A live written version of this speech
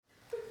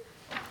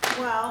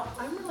Well,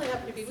 I'm really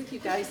happy to be with you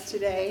guys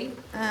today.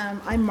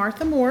 I'm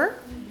Martha Moore,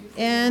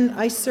 and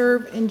I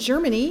serve in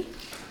Germany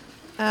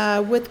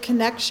with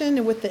Connection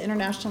and with the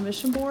International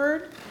Mission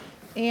Board.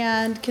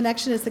 And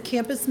Connection is the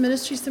campus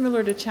ministry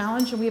similar to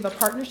Challenge, and we have a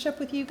partnership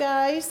with you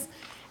guys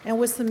and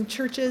with some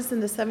churches in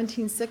the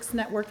 17-6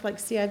 network like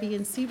CIV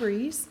and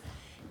Seabreeze.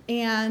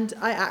 And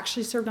I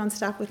actually served on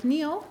staff with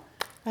Neil.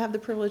 I have the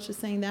privilege of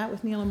saying that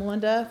with Neil and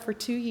Melinda for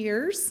 2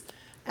 years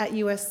at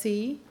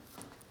USC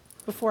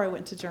before I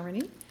went to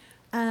Germany.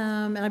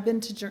 And I've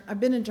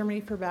been in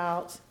Germany for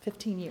about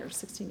 15 years,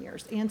 16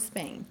 years, and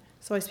Spain.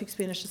 So I speak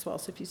Spanish as well.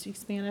 So if you speak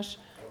Spanish,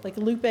 like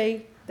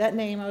Lupe, that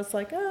name, I was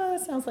like, oh,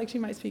 it sounds like she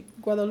might speak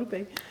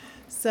Guadalupe.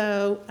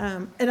 So,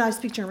 and I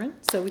speak German,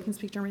 so we can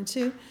speak German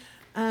too.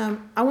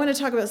 I want to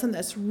talk about something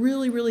that's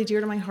really, really dear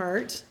to my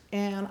heart,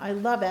 and I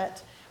love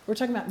it. We're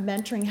talking about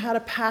mentoring, how to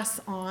pass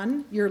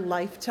on your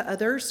life to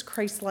others,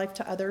 Christ's life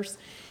to others,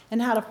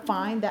 and how to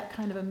find that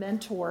kind of a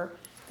mentor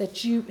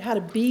how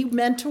to be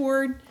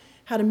mentored,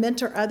 how to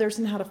mentor others,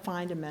 and how to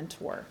find a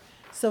mentor.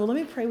 So let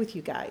me pray with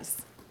you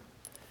guys.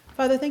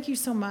 Father, thank you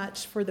so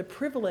much for the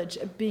privilege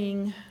of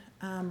being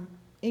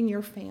in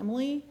your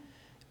family,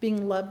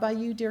 being loved by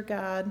you, dear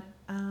God,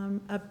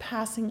 of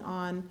passing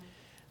on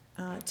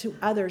to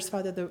others,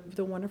 Father,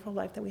 the wonderful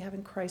life that we have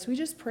in Christ. We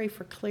just pray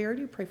for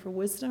clarity, pray for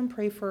wisdom,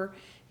 pray for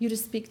you to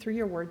speak through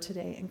your word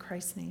today. In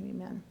Christ's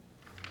name,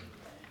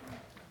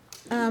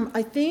 amen.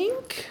 I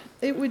think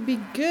it would be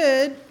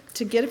good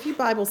to get a few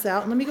Bibles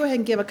out. And let me go ahead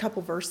and give a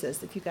couple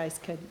verses, if you guys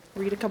could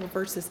read a couple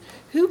verses.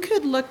 Who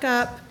could look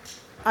up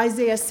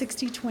Isaiah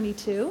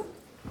 60:22?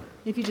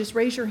 If you just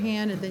raise your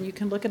hand, and then you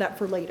can look it up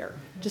for later,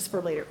 just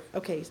for later.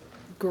 Okay,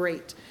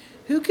 great.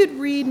 Who could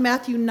read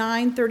Matthew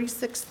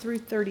 9:36 through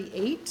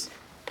 38?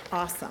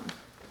 Awesome.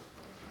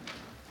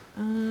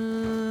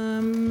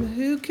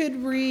 Who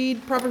could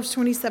read Proverbs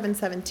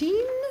 27:17?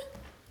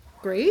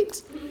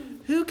 Great.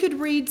 Who could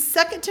read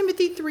 2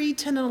 Timothy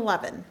 3:10 and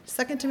 11?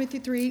 2 Timothy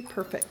 3,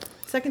 perfect.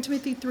 2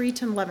 Timothy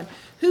 3:10 and 11.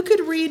 Who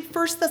could read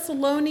 1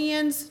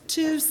 Thessalonians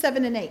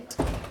 2:7 and 8?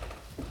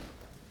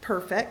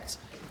 Perfect.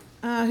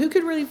 Who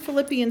could read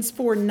Philippians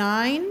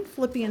 4:9?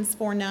 Philippians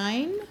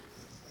 4:9.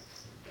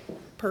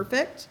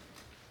 Perfect.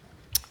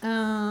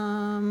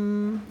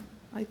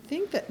 I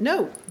think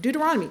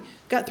Deuteronomy.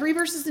 Got 3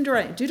 verses in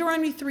Deuteronomy.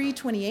 Deuteronomy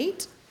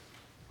 3:28.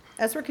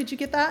 Ezra, could you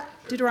get that?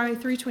 Deuteronomy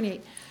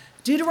 3:28.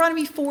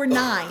 Deuteronomy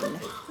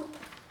 4:9.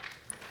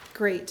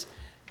 Great.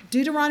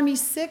 Deuteronomy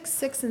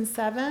 6:6 and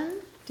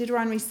 7.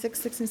 Deuteronomy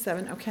 6:6 and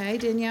 7. Okay,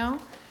 Danielle.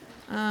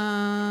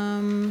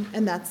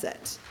 And that's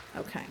it.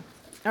 Okay.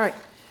 All right.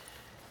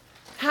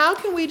 How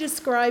can we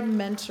describe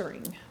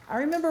mentoring? I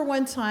remember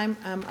one time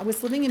I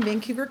was living in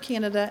Vancouver,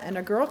 Canada, and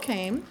a girl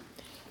came,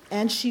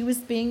 and she was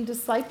being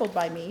discipled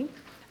by me.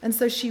 And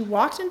so she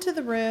walked into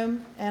the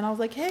room, and I was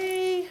like,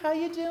 hey, how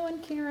you doing,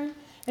 Karen?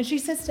 And she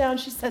sits down,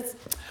 she says,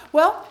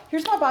 well,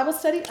 here's my Bible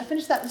study. I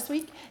finished that this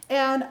week.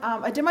 And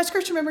I did my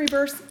scripture memory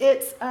verse.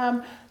 It's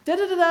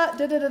da-da-da-da,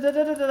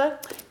 da-da-da-da-da-da-da.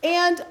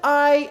 And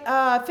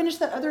I finished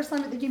that other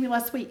assignment they gave me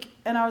last week.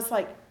 And I was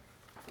like,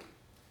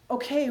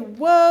 okay,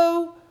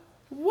 whoa,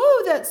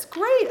 that's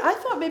great. I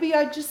thought maybe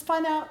I'd just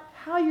find out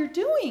how you're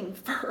doing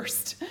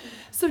first.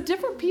 So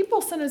different people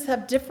sometimes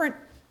have different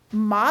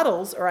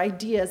models or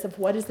ideas of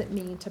what does it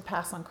mean to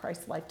pass on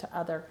Christ's life to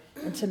other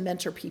and to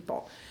mentor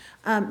people.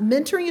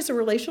 Mentoring is a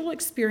relational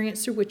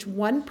experience through which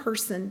one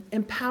person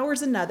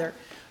empowers another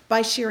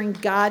by sharing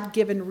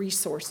God-given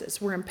resources.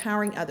 We're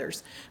empowering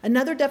others.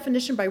 Another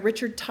definition by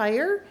Richard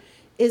Tyre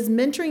is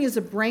mentoring is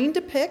a brain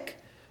to pick,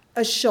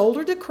 a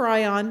shoulder to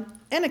cry on,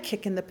 and a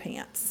kick in the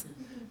pants.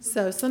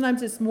 So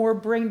sometimes it's more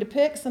brain to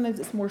pick, sometimes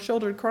it's more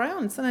shoulder to cry on,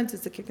 and sometimes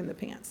it's a kick in the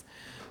pants.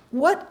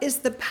 What is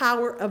the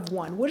power of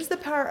one? What is the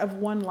power of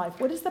one life?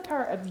 What is the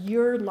power of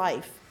your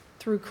life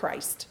through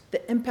Christ?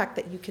 The impact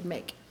that you can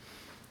make.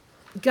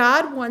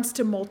 God wants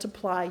to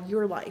multiply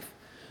your life.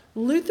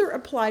 Luther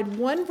applied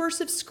one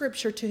verse of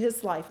scripture to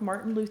his life,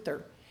 Martin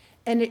Luther,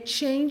 and it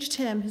changed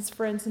him, his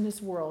friends, and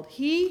his world.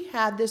 He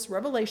had this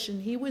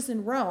revelation. He was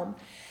in Rome,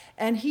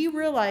 and he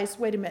realized,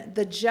 wait a minute,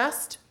 the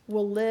just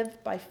will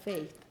live by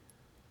faith.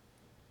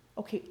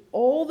 Okay,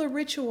 all the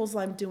rituals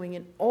I'm doing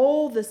and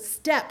all the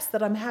steps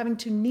that I'm having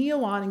to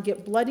kneel on and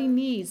get bloody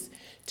knees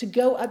to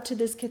go up to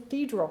this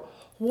cathedral,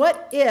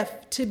 what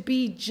if to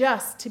be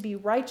just, to be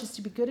righteous,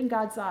 to be good in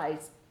God's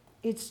eyes,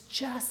 it's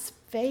just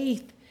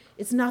faith.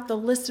 It's not the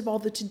list of all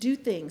the to-do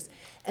things.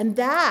 And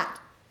that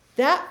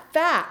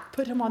fact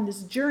put him on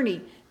this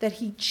journey that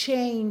he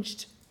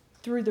changed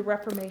through the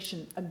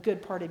Reformation, a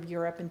good part of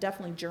Europe and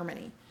definitely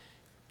Germany.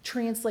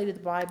 Translated the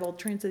Bible,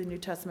 translated the New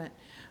Testament.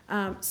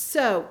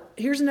 So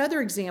here's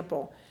another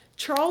example.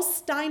 Charles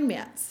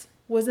Steinmetz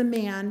was a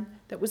man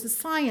that was a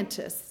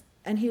scientist,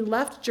 and he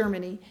left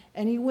Germany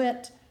and he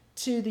went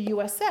to the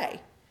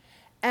USA.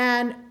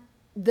 And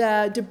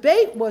the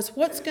debate was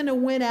what's going to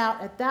win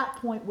out at that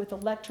point with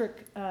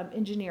electric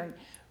engineering.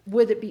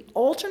 Would it be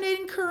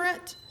alternating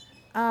current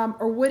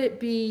or would it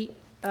be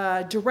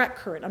direct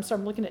current. I'm sorry,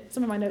 I'm looking at,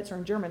 some of my notes are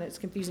in German, it's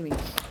confusing me.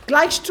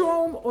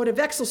 Gleichstrom or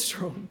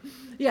Wechselstrom.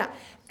 Yeah.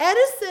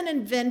 Edison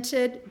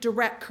invented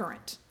direct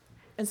current.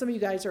 And some of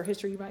you guys are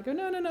history, you might go,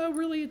 no,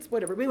 really, it's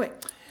whatever. But anyway,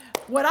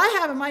 what I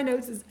have in my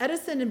notes is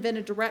Edison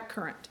invented direct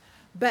current,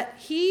 but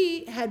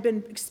he had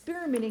been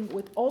experimenting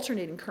with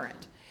alternating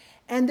current.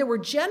 And there were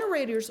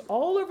generators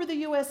all over the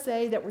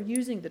USA that were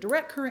using the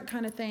direct current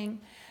kind of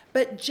thing.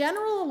 But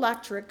General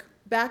Electric,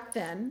 back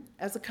then,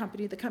 as a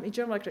company, the company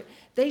General Electric,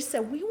 they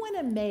said, we want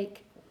to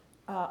make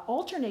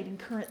alternating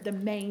current the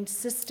main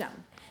system.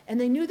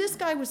 And they knew this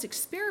guy was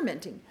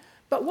experimenting.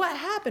 But what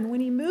happened when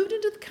he moved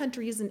into the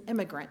country as an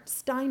immigrant,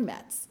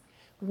 Steinmetz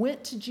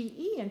went to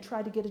GE and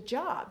tried to get a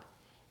job.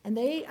 And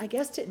they, I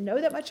guess, didn't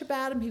know that much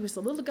about him. He was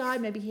a little guy.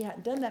 Maybe he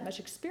hadn't done that much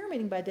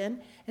experimenting by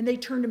then. And they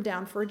turned him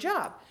down for a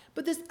job.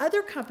 But this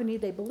other company,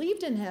 they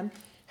believed in him,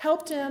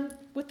 helped him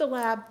with the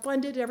lab,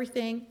 funded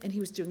everything, and he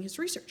was doing his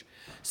research.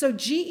 So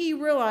GE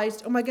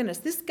realized, oh my goodness,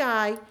 this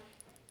guy,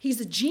 he's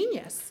a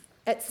genius.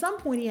 At some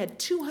point, he had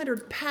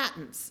 200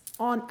 patents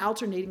on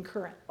alternating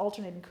current.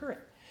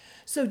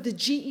 So the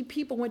GE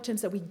people went to him and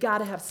said, we got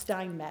to have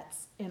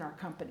Steinmetz in our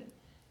company.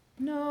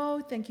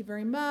 No, thank you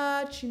very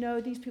much.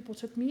 These people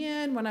took me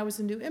in when I was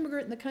a new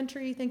immigrant in the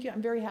country. Thank you.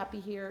 I'm very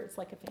happy here. It's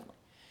like a family.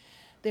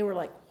 They were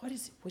like, what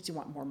does he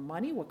want, more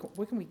money?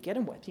 What can we get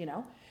him with,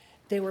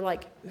 They were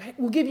like, hey,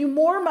 we'll give you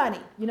more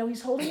money.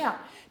 He's holding out.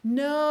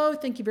 No,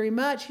 thank you very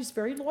much. He's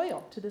very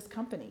loyal to this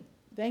company.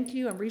 Thank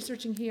you. I'm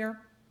researching here.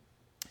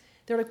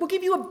 They're like, we'll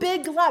give you a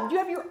big lab. You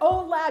have your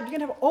own lab. You're going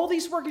to have all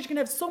these workers. You're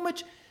going to have so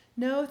much.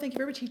 No, thank you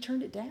very much. He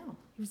turned it down.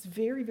 He was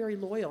very, very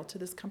loyal to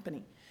this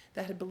company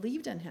that had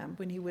believed in him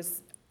when he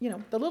was,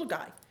 the little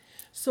guy.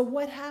 So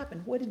what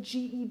happened? What did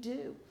GE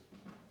do?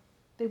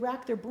 They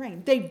racked their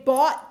brain. They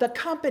bought the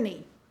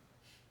company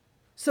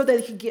so that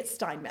they could get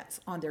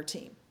Steinmetz on their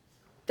team.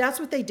 That's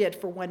what they did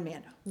for one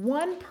man.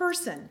 One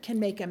person can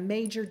make a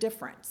major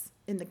difference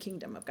in the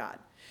kingdom of God.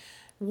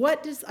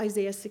 What does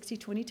Isaiah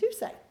 60:22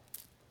 say?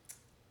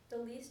 The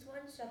least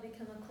one shall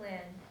become a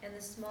clan, and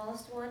the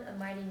smallest one a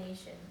mighty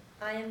nation.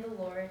 I am the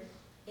Lord.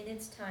 In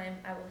its time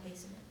I will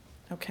hasten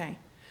it. Okay.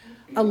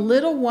 A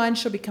little one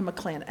shall become a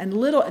clan. And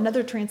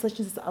another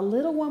translation says, a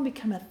little one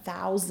become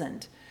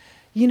 1,000.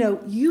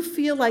 You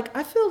feel like,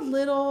 I feel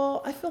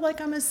little. I feel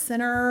like I'm a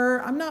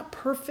sinner. I'm not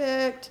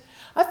perfect.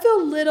 I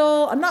feel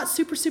little. I'm not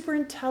super, super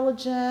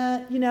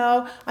intelligent.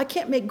 I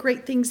can't make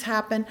great things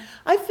happen.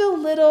 I feel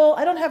little.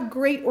 I don't have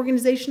great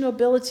organizational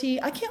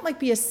ability. I can't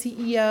be a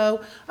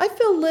CEO. I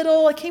feel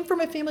little. I came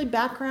from a family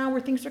background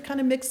where things are kind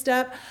of mixed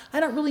up. I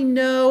don't really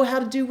know how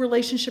to do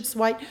relationships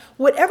right.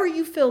 Whatever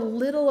you feel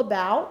little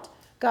about,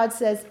 God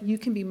says you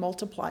can be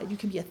multiplied. You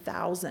can be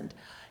 1,000.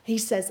 He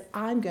says,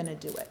 I'm going to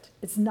do it.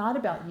 It's not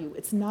about you.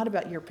 It's not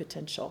about your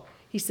potential.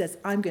 He says,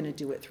 I'm going to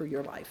do it through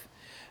your life.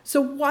 So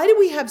why do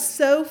we have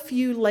so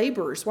few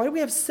laborers? Why do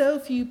we have so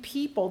few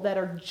people that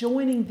are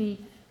joining the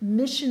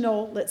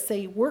missional, let's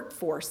say,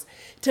 workforce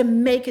to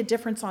make a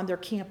difference on their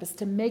campus,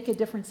 to make a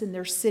difference in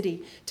their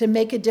city, to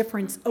make a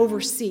difference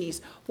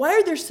overseas? Why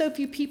are there so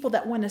few people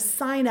that want to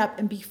sign up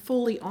and be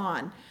fully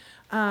on?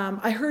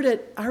 I heard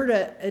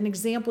an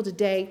example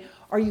today.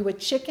 Are you a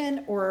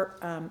chicken or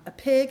a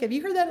pig? Have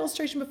you heard that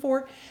illustration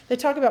before? They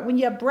talk about when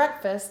you have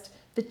breakfast,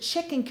 the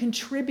chicken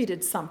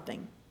contributed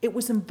something. It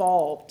was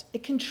involved.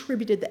 It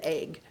contributed the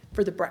egg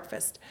for the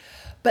breakfast.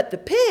 But the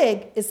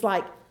pig is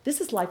like, this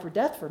is life or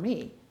death for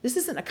me. This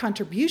isn't a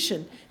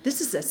contribution.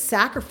 This is a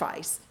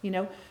sacrifice,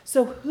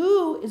 So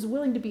who is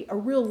willing to be a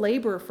real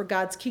laborer for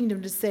God's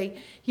kingdom to say,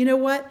 you know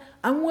what?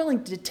 I'm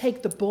willing to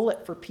take the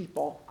bullet for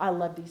people. I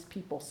love these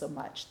people so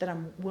much that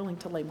I'm willing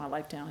to lay my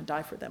life down and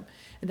die for them.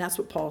 And that's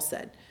what Paul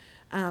said.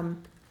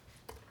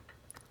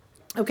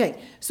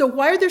 Okay, so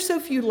why are there so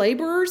few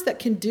laborers that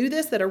can do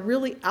this, that are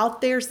really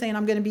out there saying,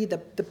 I'm going to be the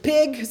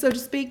pig, so to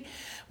speak?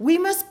 We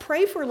must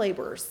pray for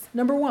laborers.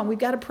 Number one, we've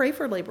got to pray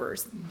for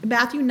laborers.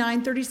 Matthew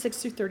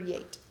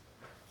 9:36-38.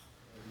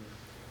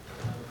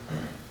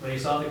 When he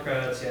saw the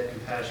crowds, he had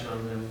compassion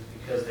on them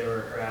because they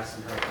were harassed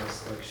and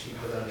helpless, like sheep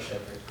without a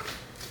shepherd.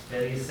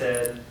 Then he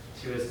said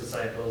to his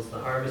disciples, the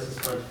harvest is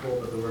plentiful,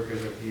 but the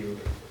workers are few.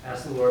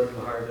 Ask the Lord of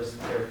the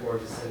harvest, therefore,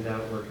 to send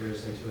out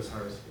workers into his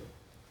harvest field.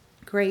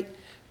 Great.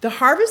 The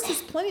harvest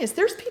is plenteous.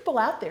 There's people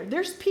out there.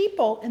 There's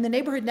people in the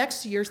neighborhood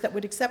next to yours that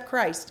would accept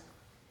Christ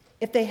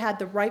if they had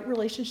the right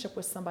relationship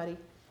with somebody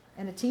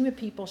and a team of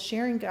people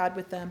sharing God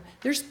with them.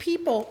 There's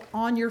people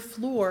on your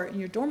floor in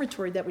your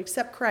dormitory that would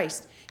accept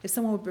Christ if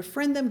someone would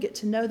befriend them, get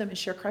to know them, and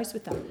share Christ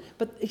with them.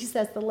 But he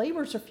says the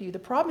laborers are few. The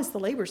problem is the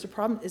laborers. The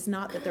problem is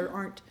not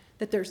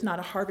that there's not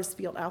a harvest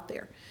field out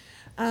there.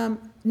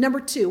 Number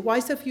two, why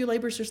so few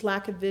laborers? There's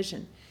lack of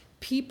vision.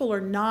 People are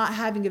not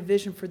having a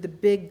vision for the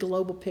big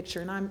global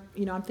picture. And I'm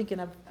thinking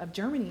of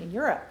Germany and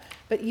Europe,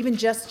 but even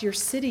just your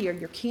city or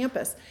your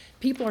campus,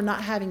 people are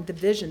not having the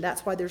vision.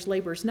 That's why there's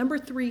laborers. Number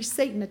three,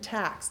 Satan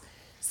attacks.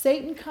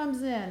 Satan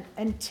comes in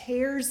and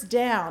tears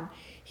down.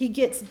 He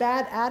gets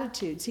bad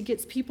attitudes. He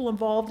gets people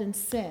involved in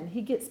sin.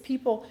 He gets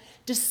people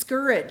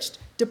discouraged,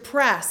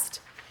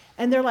 depressed.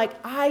 And they're like,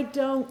 I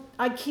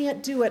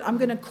can't do it. I'm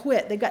going to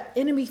quit. They got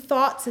enemy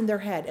thoughts in their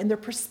head, and their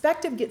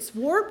perspective gets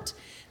warped.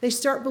 They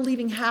start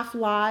believing half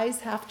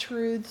lies, half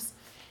truths,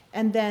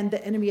 and then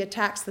the enemy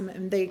attacks them,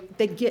 and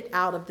they get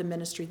out of the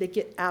ministry. They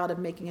get out of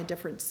making a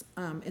difference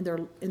in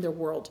their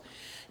world.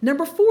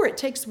 Number 4, it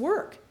takes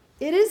work.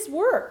 It is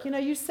work.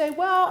 You say,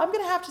 well, I'm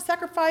going to have to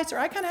sacrifice, or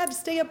I kind of have to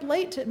stay up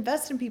late to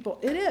invest in people.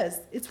 It is.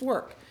 It's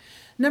work.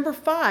 Number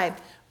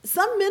 5,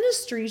 some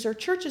ministries or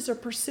churches are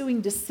pursuing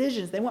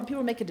decisions. They want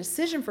people to make a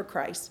decision for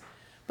Christ.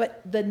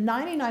 But the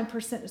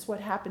 99% is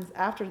what happens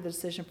after the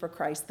decision for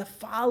Christ, the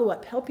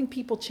follow-up, helping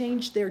people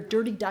change their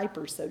dirty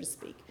diapers, so to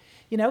speak.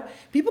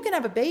 People can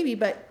have a baby,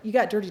 but you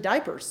got dirty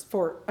diapers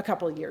for a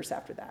couple of years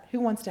after that. Who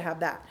wants to have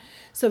that?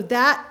 So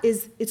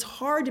it's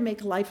hard to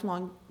make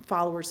lifelong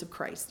followers of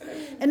Christ.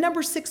 And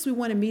number 6, we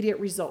want immediate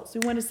results.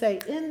 We want to say,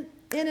 in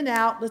and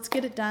out, let's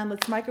get it done,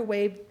 let's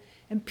microwave.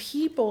 And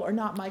people are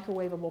not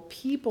microwavable.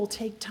 People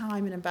take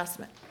time and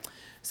investment.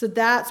 So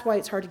that's why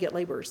it's hard to get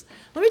laborers.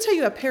 Let me tell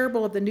you a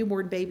parable of the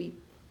newborn baby.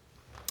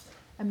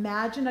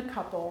 Imagine a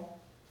couple.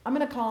 I'm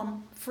going to call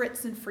them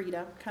Fritz and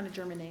Frieda, kind of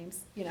German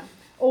names,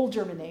 old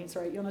German names,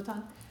 right,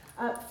 Jonathan?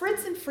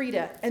 Fritz and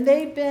Frieda, and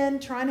they've been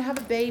trying to have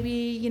a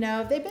baby,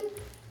 they've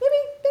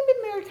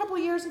been married a couple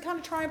of years and kind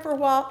of trying for a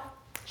while.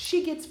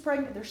 She gets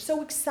pregnant. They're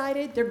so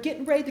excited. They're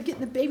getting ready. They're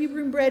getting the baby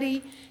room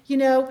ready.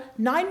 9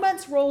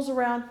 months rolls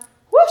around.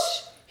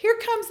 Whoosh! Here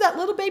comes that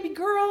little baby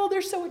girl.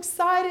 They're so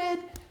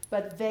excited.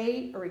 But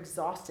they are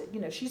exhausted.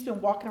 She's been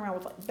walking around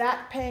with like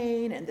back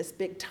pain and this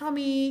big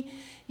tummy,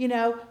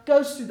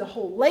 goes through the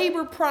whole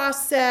labor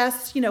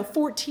process,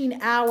 14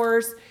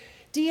 hours,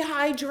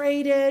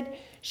 dehydrated.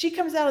 She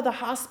comes out of the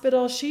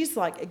hospital. She's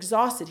like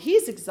exhausted.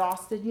 He's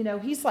exhausted.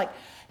 He's like,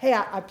 hey,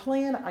 I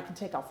plan. I can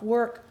take off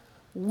work.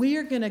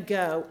 We're going to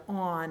go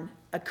on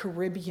a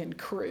Caribbean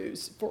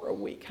cruise for a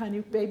week. Honey,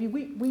 baby,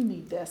 we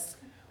need this.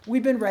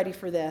 We've been ready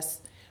for this.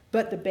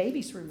 But the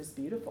baby's room is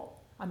beautiful.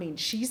 I mean,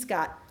 she's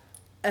got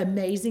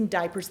amazing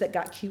diapers that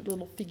got cute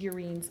little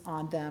figurines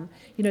on them.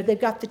 They've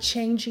got the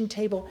changing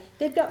table.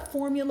 They've got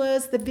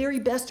formulas, the very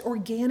best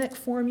organic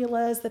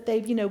formulas that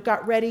they've,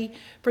 got ready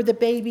for the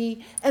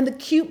baby. And the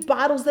cute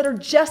bottles that are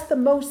just the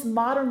most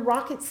modern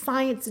rocket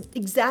science. It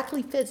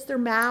exactly fits their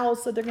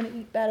mouths, so they're going to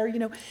eat better.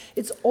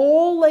 It's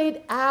all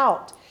laid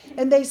out.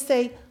 And they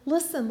say,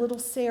 listen, little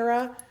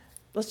Sarah,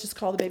 let's just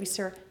call the baby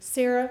Sarah.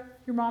 Sarah,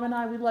 your mom and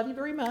I, we love you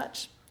very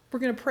much. We're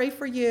going to pray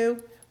for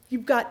you.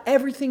 You've got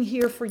everything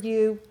here for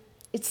you.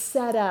 It's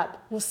set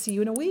up. We'll see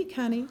you in a week,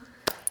 honey.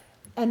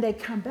 And they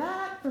come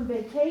back from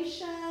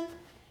vacation,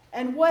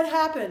 and what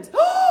happens?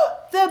 Oh,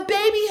 the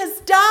baby has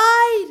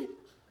died.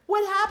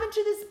 What happened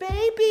to this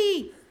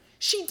baby?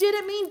 She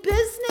didn't mean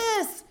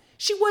business.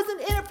 She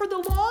wasn't in it for the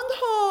long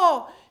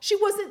haul. She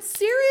wasn't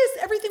serious.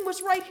 Everything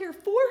was right here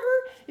for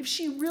her. If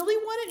she really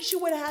wanted, she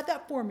would have had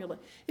that formula.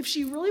 If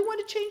she really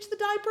wanted to change the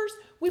diapers,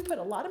 we put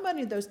a lot of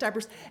money in those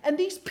diapers. And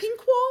these pink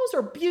walls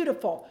are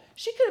beautiful.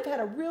 She could have had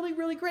a really,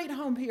 really great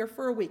home here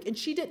for a week. And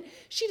she did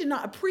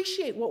not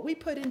appreciate what we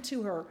put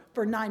into her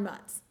for 9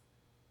 months.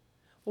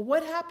 Well,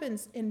 what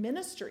happens in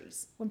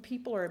ministries when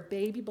people are a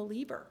baby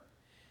believer?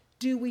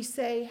 Do we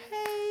say,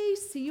 hey,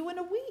 see you in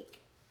a week?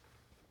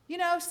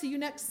 See you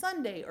next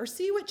Sunday, or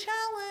see you at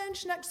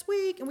Challenge next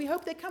week, and we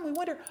hope they come. I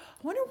wonder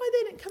why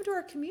they didn't come to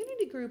our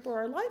community group or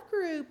our life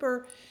group,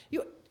 or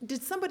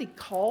did somebody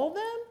call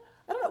them?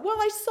 I don't know. Well,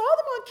 I saw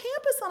them on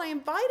campus and I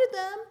invited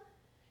them.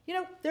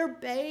 They're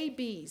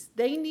babies.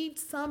 They need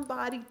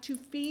somebody to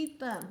feed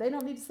them. They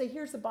don't need to say,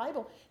 here's the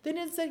Bible. They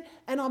need to say,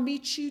 and I'll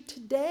meet you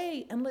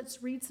today, and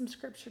let's read some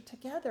scripture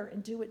together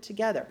and do it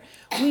together.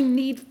 We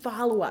need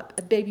follow-up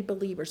of baby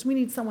believers. We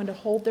need someone to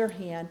hold their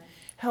hand,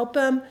 help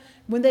them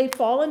when they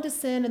fall into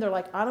sin and they're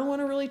like, I don't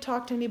want to really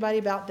talk to anybody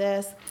about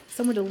this.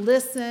 Someone to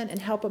listen and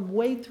help them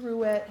wade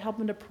through it, help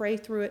them to pray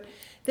through it.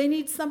 They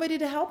need somebody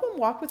to help them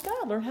walk with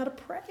God, learn how to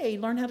pray,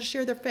 learn how to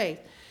share their faith.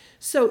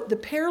 So the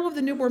peril of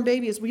the newborn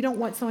baby is we don't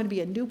want someone to be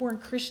a newborn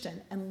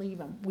Christian and leave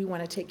them. We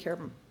want to take care of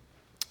them.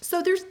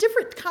 So there's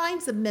different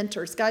kinds of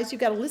mentors. Guys,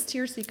 you've got a list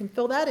here so you can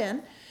fill that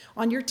in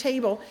on your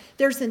table.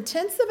 There's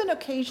intensive and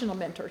occasional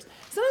mentors.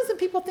 Sometimes when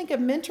people think of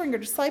mentoring or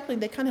discipling,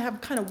 they kind of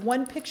have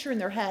one picture in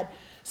their head.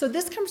 So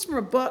this comes from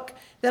a book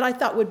that I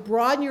thought would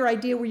broaden your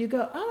idea where you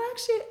go, oh,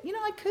 actually,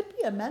 I could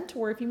be a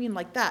mentor if you mean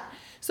like that.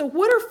 So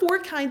what are 4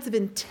 kinds of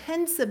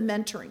intensive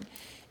mentoring?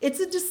 It's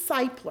a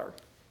discipler.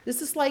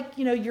 This is like,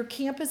 your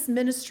campus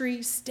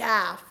ministry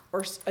staff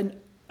or an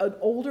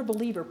older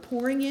believer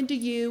pouring into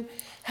you,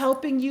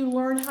 helping you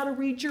learn how to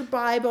read your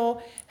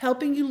Bible,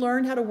 helping you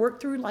learn how to work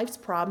through life's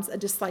problems, a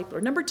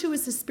discipler. Number 2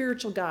 is a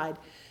spiritual guide.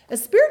 A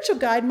spiritual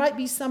guide might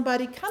be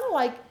somebody kind of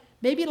like,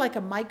 maybe like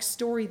a Mike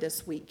Story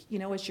this week,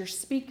 as your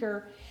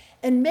speaker.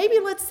 And maybe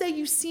let's say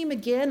you see him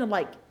again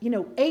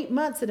in 8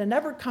 months at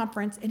another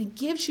conference, and he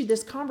gives you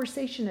this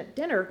conversation at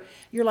dinner.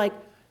 You're like,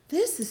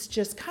 this is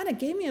just kind of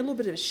gave me a little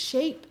bit of a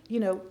shape,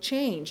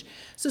 change.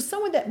 So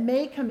someone that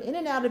may come in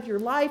and out of your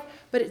life,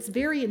 but it's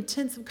very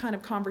intensive kind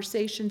of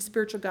conversation,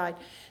 spiritual guide.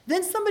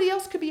 Then somebody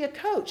else could be a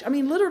coach. I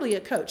mean, literally a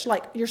coach,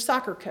 like your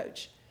soccer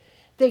coach.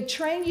 They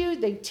train you,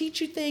 they teach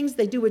you things,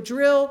 they do a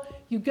drill,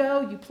 you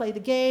go, you play the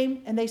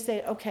game, and they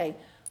say, okay,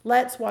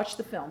 let's watch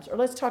the films, or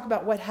let's talk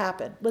about what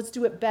happened. Let's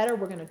do it better.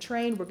 We're going to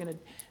train.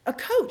 A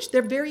coach,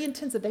 they're very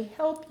intensive. They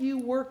help you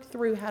work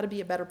through how to be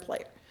a better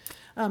player.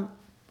 I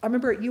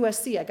remember at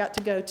USC, I got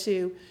to go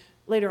to,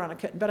 later on I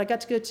couldn't, but I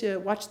got to go to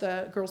watch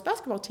the girls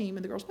basketball team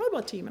and the girls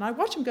volleyball team, and I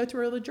watched them go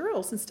through all the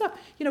drills and stuff.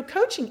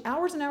 Coaching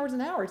hours and hours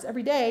and hours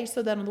every day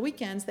so that on the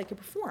weekends they could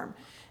perform.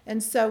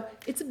 And so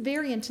it's a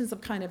very intensive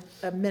kind of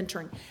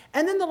mentoring.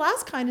 And then the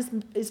last kind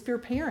is for your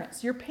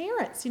parents. Your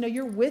parents,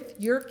 you're with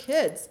your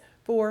kids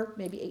for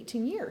maybe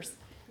 18 years.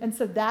 And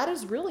so that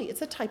is really,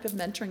 it's a type of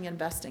mentoring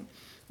investing.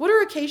 What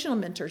are occasional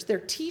mentors? They're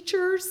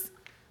teachers,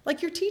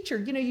 like your teacher.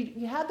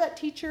 You had that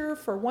teacher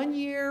for 1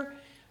 year,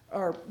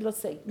 or let's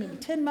say maybe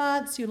 10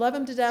 months, you love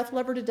him to death,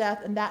 love her to death,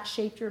 and that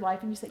shaped your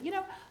life. And you say,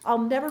 I'll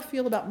never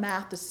feel about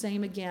math the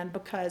same again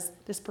because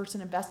this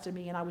person invested in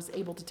me and I was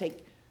able to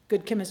take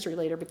good chemistry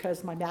later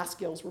because my math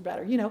skills were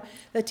better.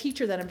 The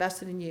teacher that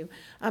invested in you.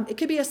 It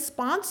could be a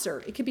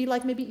sponsor. It could be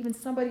like maybe even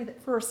somebody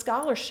for a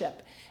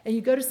scholarship. And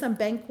you go to some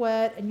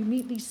banquet and you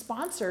meet these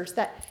sponsors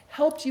that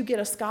helped you get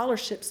a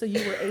scholarship so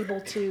you were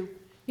able to,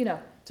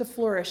 to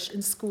flourish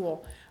in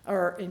school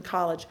or in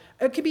college.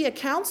 It could be a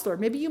counselor.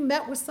 Maybe you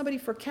met with somebody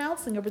for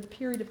counseling over the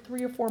period of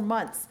 3 or 4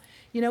 months,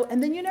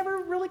 and then you never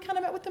really kind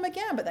of met with them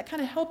again, but that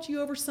kind of helped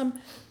you over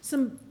some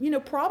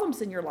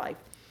problems in your life.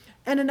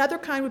 And another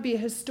kind would be a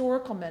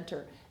historical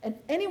mentor. And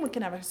anyone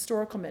can have a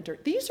historical mentor.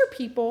 These are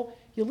people,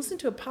 you listen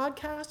to a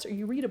podcast or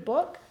you read a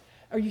book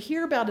or you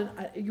hear about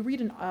you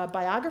read a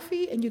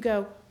biography and you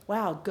go,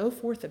 wow, Go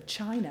Forth of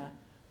China,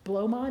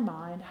 blow my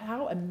mind,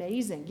 how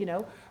amazing,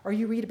 Or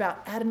you read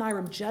about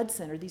Adoniram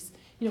Judson or these,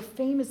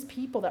 famous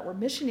people that were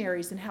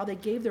missionaries and how they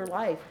gave their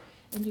life.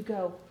 And you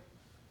go,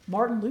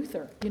 Martin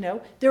Luther,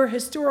 they're a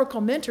historical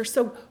mentor.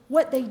 So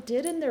what they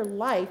did in their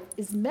life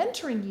is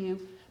mentoring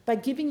you by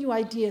giving you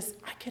ideas.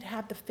 I could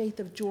have the faith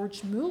of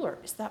George Mueller.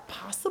 Is that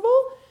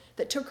possible?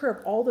 That took care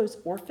of all those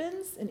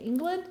orphans in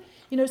England?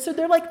 So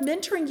they're like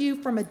mentoring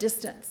you from a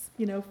distance,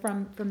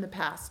 from the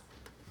past.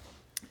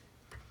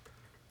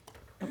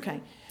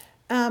 Okay.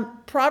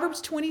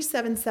 Proverbs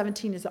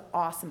 27:17 is an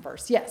awesome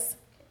verse. Yes?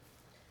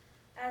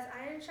 As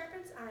iron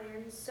sharpens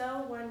iron,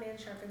 so one man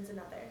sharpens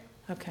another.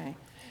 Okay.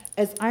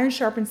 As iron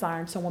sharpens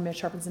iron, so one man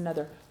sharpens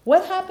another.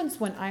 What happens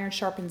when iron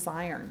sharpens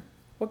iron?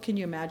 What can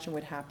you imagine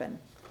would happen?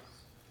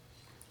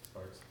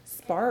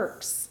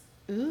 Sparks.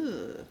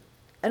 Ooh.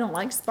 I don't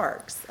like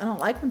sparks. I don't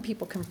like when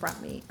people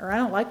confront me, or I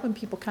don't like when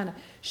people kind of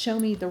show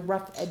me the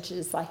rough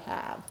edges I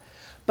have.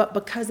 But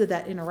because of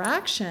that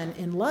interaction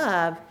in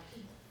love,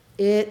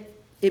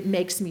 it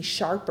makes me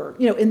sharper.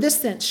 In this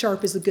sense,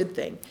 sharp is a good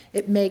thing.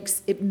 It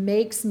makes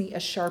me a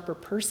sharper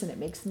person. It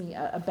makes me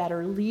a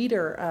better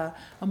leader,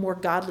 a more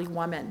godly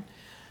woman.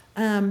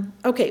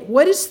 Okay,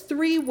 what is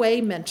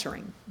three-way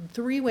mentoring?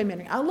 Three-way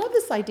mentoring. I love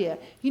this idea.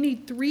 You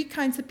need 3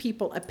 kinds of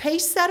people. A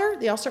pace setter,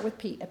 they all start with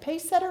P. A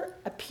pace setter,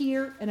 a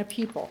peer, and a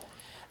pupil.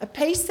 A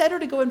pace setter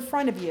to go in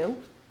front of you.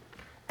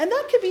 And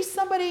that could be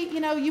somebody,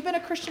 you've been a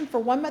Christian for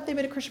 1 month, they've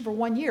been a Christian for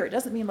 1 year. It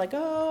doesn't mean like, I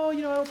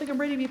don't think I'm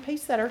ready to be a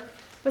pace setter.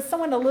 But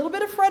someone a little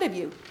bit in front of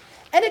you.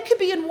 And it could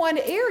be in one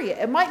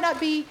area. It might not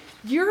be,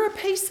 you're a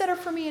pace setter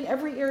for me in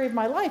every area of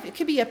my life. It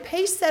could be a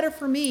pace setter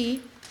for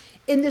me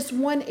in this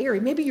one area.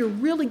 Maybe you're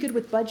really good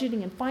with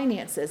budgeting and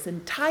finances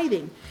and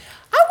tithing.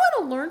 I want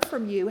to learn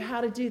from you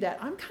how to do that.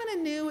 I'm kind of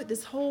new at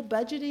this whole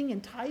budgeting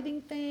and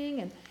tithing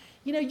thing. And,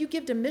 you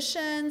give to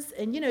missions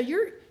and,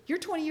 you're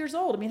 20 years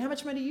old. I mean, how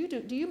much money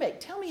do you make?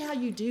 Tell me how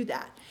you do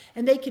that.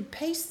 And they could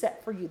pace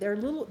set for you. They're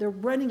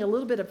running a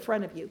little bit in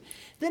front of you.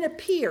 Then a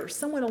peer,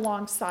 someone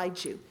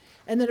alongside you.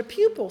 And then a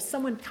pupil,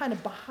 someone kind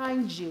of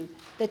behind you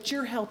that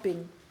you're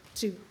helping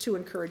to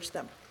encourage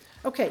them.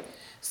 Okay,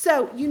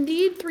 so you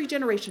need 3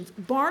 generations.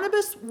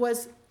 Barnabas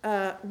was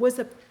a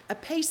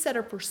pace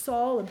setter for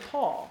Saul and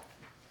Paul.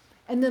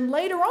 And then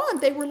later on,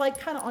 they were like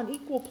kind of on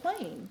equal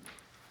plane.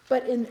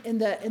 But in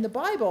the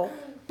Bible,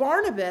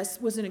 Barnabas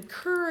was an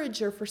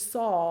encourager for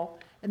Saul,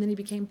 and then he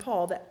became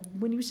Paul, that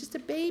when he was just a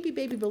baby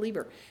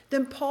believer.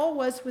 Then Paul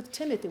was with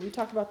Timothy. We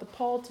talked about the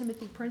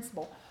Paul-Timothy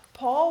principle.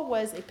 Paul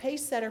was a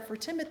pace setter for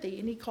Timothy,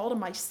 and he called him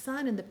my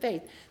son in the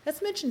faith.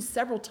 That's mentioned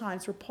several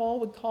times where Paul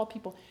would call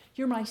people,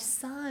 you're my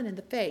son in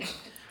the faith.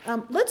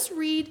 Let's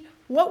read,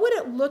 what would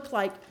it look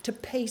like to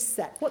pace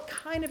set? What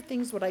kind of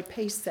things would I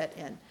pace set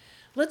in?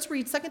 Let's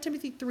read 2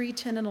 Timothy 3,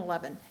 10 and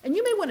 11. And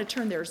you may want to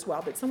turn there as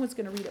well, but someone's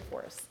going to read it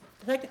for us.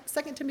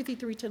 2 Timothy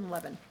 3, 10 and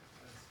 11.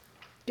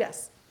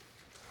 Yes.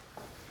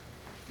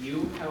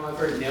 You,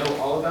 however, know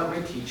all about my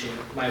teaching,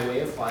 my way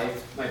of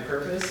life, my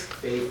purpose,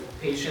 faith,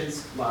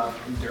 patience, love,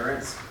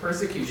 endurance,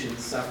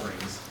 persecutions,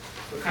 sufferings.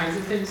 What kinds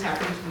of things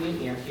happened to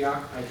me in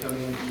Antioch,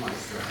 Iconium, and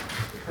Lystra?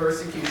 The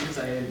persecutions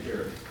I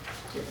endured.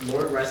 The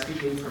Lord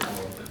rescued me from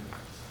all of them.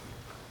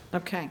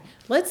 Okay,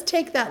 let's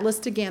take that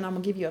list again. I'm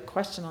going to give you a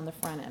question on the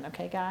front end,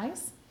 okay,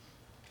 guys?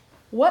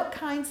 What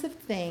kinds of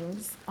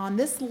things on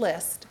this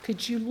list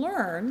could you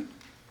learn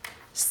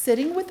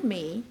sitting with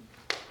me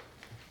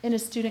in a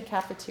student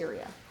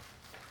cafeteria?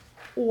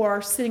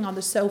 or sitting on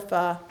the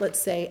sofa, let's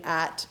say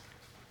at,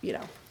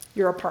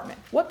 your apartment.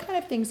 What kind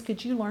of things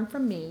could you learn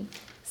from me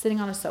sitting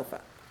on a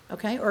sofa,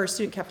 okay, or a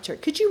student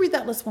cafeteria? Could you read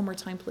that list one more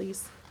time,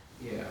 please?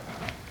 Yeah.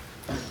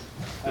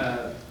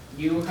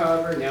 You,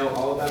 however, know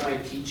all about my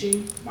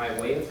teaching, my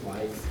way of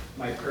life,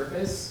 my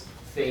purpose,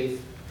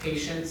 faith,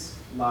 patience,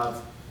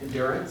 love,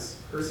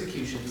 endurance,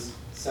 persecutions,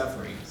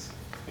 sufferings,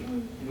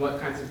 and what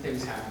kinds of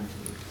things happen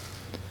to me.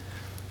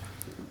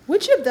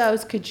 Which of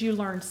those could you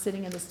learn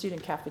sitting in the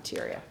student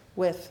cafeteria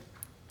with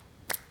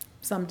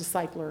some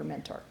disciple or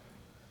mentor?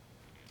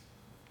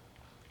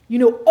 You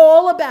know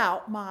all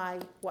about my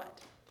what?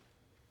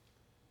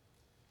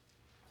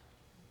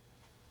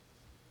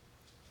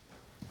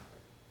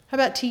 How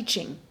about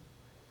teaching?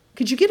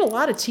 Could you get a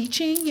lot of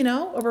teaching,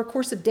 over a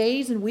course of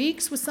days and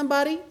weeks with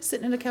somebody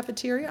sitting in a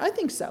cafeteria? I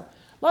think so.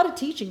 A lot of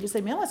teaching. You say,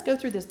 man, let's go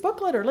through this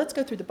booklet, or let's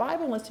go through the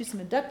Bible, and let's do some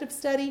inductive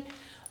study.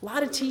 A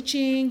lot of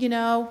teaching,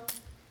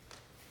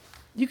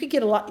 You could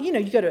get a lot, you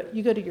go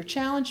to your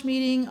challenge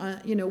meeting,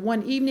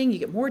 one evening, you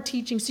get more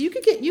teaching. So you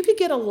could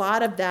get a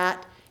lot of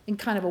that in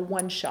kind of a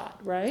one shot,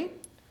 right?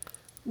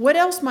 What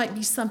else might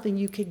be something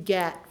you could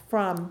get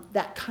from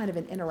that kind of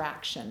an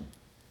interaction?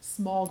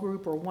 Small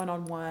group or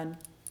one-on-one?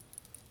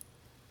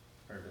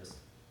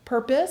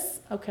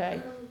 Purpose?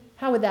 Okay.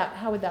 How would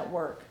that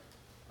work?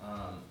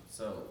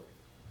 So,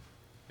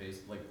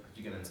 basically,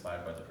 you get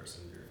inspired by the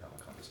person you're having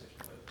a conversation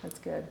with. That's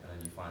good. And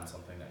then you find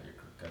something that you're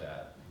good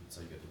at, and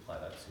so you can apply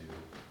that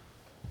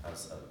to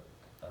as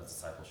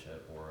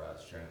discipleship or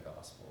as sharing the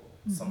gospel,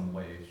 some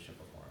way, shape,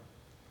 or form.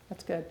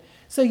 That's good.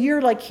 So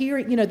you're like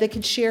hearing, they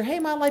could share, hey,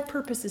 my life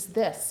purpose is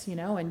this,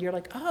 and you're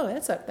like, oh,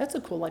 that's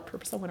a cool life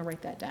purpose. I want to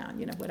write that down,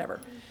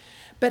 whatever.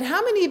 But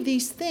how many of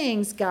these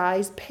things,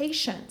 guys,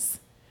 patience?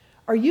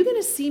 Are you going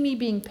to see me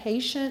being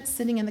patient,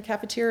 sitting in the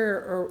cafeteria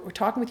or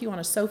talking with you on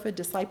a sofa,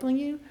 discipling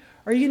you?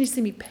 Or are you going to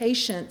see me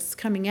patience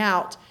coming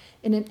out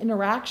in an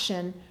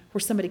interaction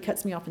where somebody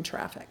cuts me off in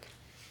traffic?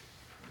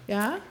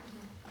 Yeah?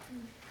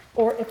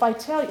 Or if I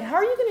tell you, how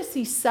are you going to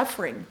see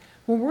suffering?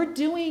 When we're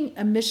doing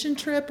a mission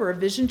trip or a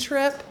vision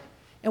trip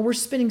and we're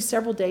spending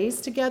several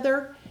days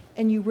together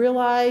and you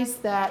realize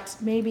that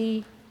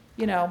maybe,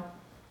 I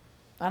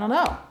don't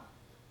know,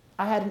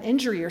 I had an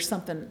injury or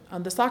something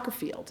on the soccer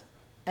field.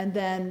 And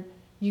then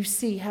you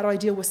see, how do I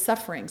deal with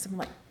sufferings? I'm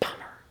like,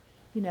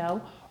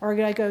 bummer, Or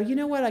I go, you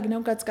know what? I know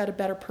God's got a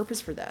better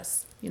purpose for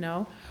this,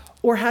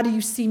 Or how do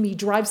you see me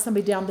drive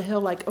somebody down the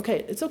hill like,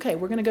 okay, it's okay.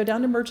 We're going to go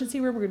down to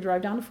emergency room. We're going to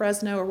drive down to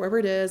Fresno or wherever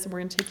it is, and we're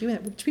going to take you in,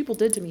 which people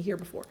did to me here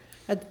before.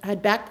 I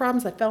had back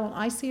problems. I fell on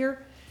ice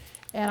here,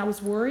 and I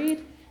was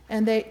worried.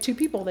 And two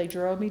people, they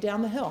drove me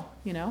down the hill,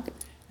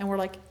 And we're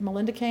like,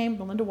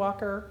 Melinda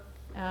Walker.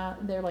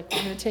 They're like,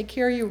 we're going to take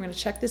care of you. We're going to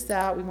check this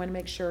out. We want to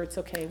make sure it's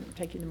okay. We'll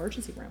take you in the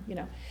emergency room,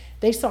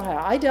 They saw how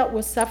I dealt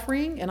with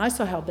suffering, and I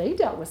saw how they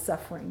dealt with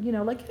suffering.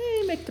 Like,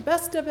 hey, make the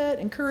best of it,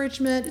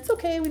 encouragement. It's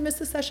okay, we missed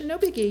the session, no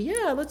biggie.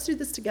 Yeah, let's do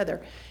this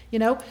together,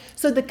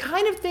 So the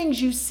kind of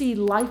things you see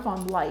life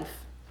on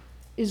life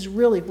is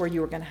really where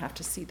you are going to have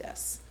to see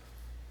this.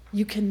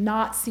 You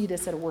cannot see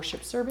this at a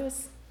worship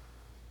service.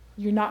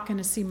 You're not going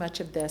to see much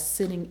of this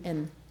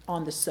sitting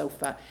on the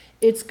sofa.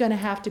 It's going to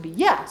have to be,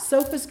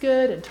 sofa's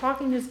good and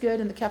talking is good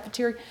in the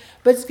cafeteria,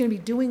 but it's going to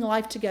be doing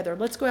life together.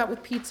 Let's go out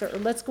with pizza, or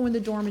let's go in the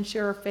dorm and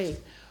share our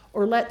faith,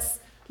 or let's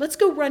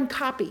go run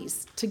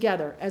copies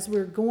together as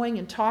we're going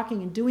and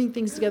talking and doing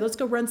things together. Let's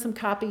go run some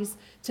copies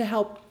to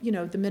help,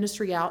 the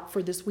ministry out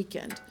for this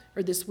weekend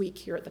or this week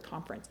here at the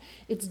conference.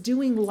 It's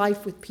doing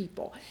life with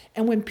people.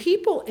 And when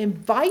people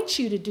invite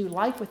you to do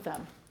life with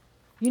them,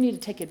 you need to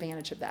take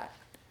advantage of that.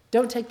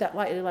 Don't take that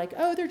lightly, like,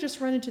 oh, they're just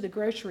running to the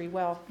grocery.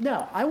 Well,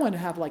 no, I want to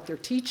have like their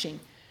teaching.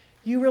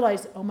 You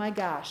realize, oh my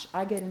gosh,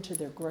 I get into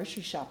their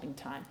grocery shopping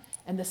time.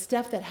 And the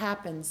stuff that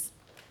happens,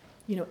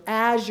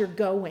 as you're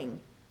going,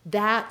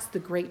 that's the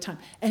great time.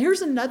 And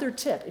here's another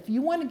tip. If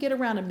you want to get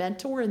around a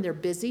mentor and they're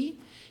busy,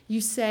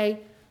 you say,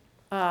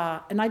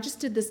 and I just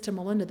did this to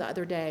Melinda the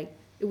other day.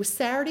 It was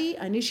Saturday.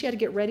 I knew she had to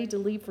get ready to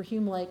leave for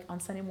Hume Lake on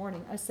Sunday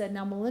morning. I said,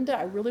 now, Melinda,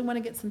 I really want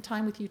to get some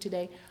time with you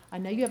today. I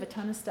know you have a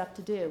ton of stuff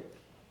to do.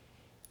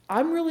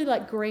 I'm really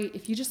great.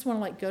 If you just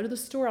want to go to the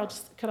store,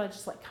 could I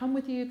just come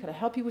with you? Could I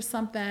help you with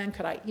something?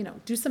 Could I,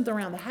 do something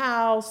around the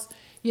house?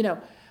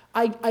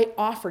 I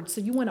offered.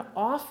 So you want to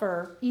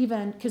offer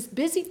even, because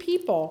busy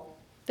people,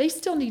 they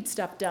still need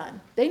stuff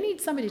done. They need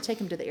somebody to take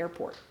them to the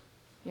airport,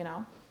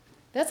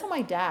 That's how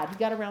my dad, he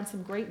got around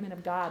some great men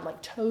of God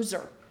like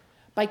Tozer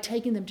by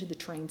taking them to the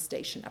train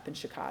station up in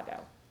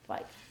Chicago.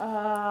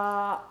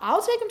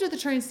 I'll take him to the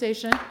train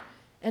station.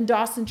 And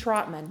Dawson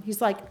Trotman,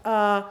 he's like,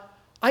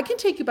 I can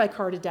take you by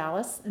car to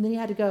Dallas. And then he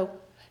had to go,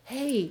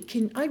 hey,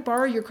 can I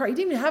borrow your car? He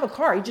didn't even have a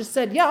car. He just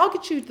said, yeah, I'll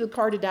get you the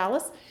car to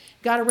Dallas.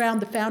 Got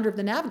around the founder of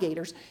the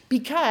Navigators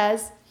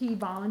because he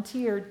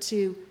volunteered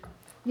to,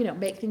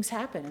 make things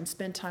happen and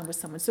spend time with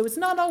someone. So it's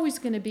not always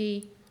going to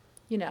be,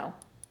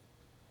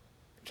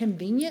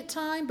 convenient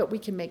time, but we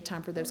can make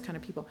time for those kind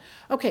of people.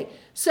 Okay,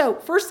 so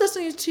 1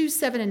 Thessalonians 2,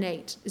 7 and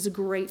 8 is a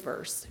great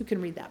verse. Who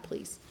can read that,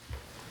 please?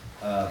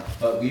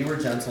 But we were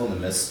gentle in the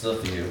midst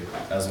of you,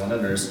 as when a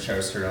nurse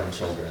cherished her own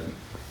children.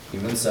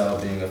 Even so,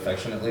 being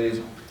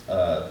affectionately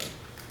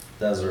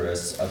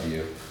desirous of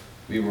you,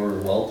 we were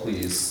well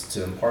pleased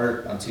to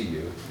impart unto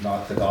you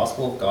not the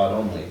gospel of God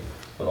only,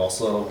 but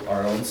also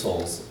our own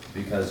souls,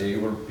 because ye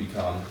were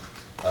become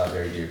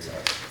very dear to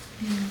us.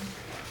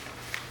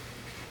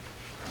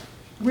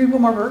 Read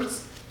one more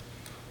verse.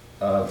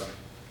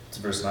 To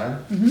verse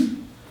 9?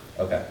 Mm-hmm.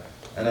 Okay.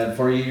 And then,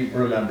 for ye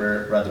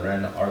remember,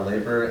 brethren, our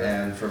labor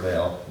and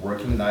travail,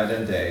 working night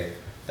and day,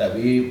 that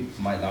we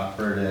might not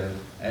burden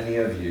any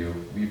of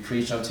you, we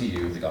preach unto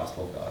you the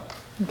gospel of God.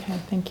 Okay,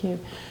 thank you.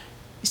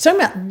 He's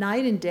talking about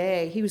night and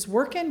day. He was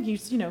working,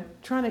 he's,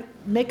 trying to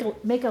make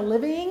a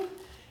living,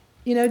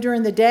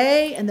 during the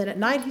day, and then at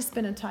night he's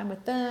spending time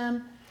with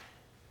them.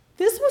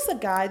 This was a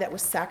guy that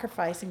was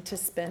sacrificing to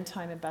spend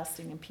time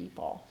investing in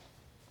people.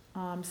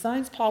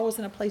 Sometimes Paul was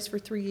in a place for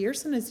 3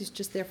 years, sometimes he's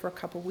just there for a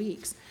couple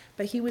weeks,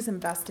 but he was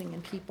investing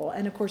in people,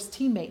 and of course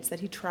teammates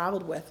that he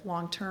traveled with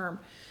long term.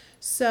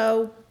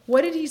 So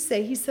what did he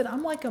say? He said,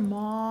 I'm like a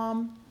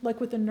mom, like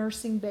with a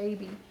nursing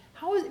baby.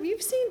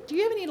 Do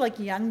you have any like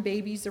young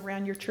babies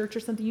around your church or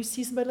something? You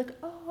see somebody like,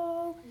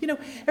 oh,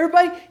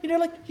 everybody,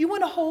 like, you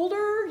want to hold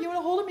her? You want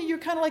to hold him? And you're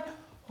kind of like,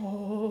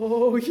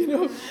 oh,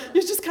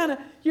 you're just kind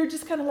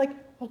of like,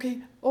 okay,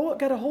 oh, I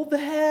got to hold the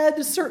head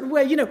a certain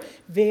way,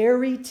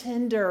 very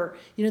tender.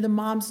 The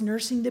mom's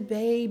nursing the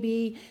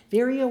baby,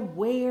 very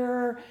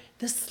aware,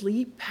 the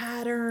sleep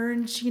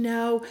patterns,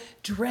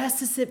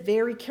 dresses it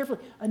very carefully.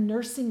 A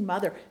nursing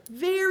mother,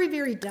 very,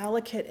 very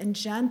delicate and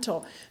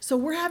gentle. So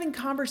we're having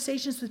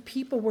conversations with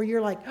people where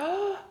you're like,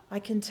 oh, I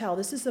can tell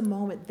this is a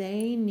moment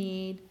they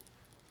need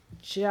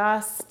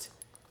just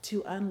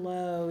to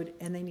unload,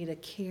 and they need a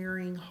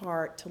caring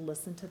heart to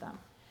listen to them.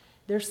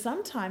 There's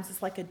sometimes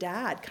it's like a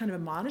dad kind of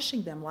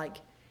admonishing them like,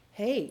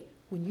 hey,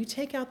 when you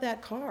take out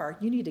that car,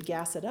 you need to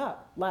gas it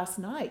up. Last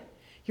night,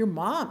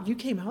 you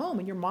came home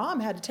and your mom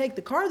had to take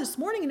the car this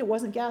morning and it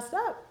wasn't gassed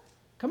up.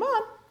 Come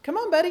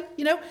on, buddy.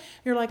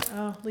 You're like,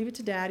 oh, leave it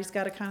to dad. He's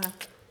got to kind of,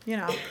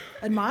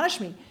 admonish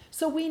me.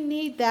 So we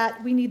need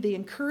that. We need the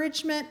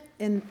encouragement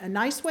in a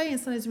nice way, and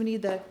sometimes we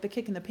need the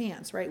kick in the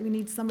pants, right? We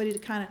need somebody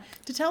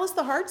to tell us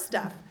the hard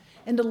stuff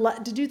and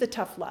to do the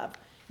tough love.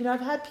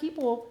 I've had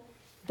people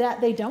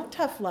that they don't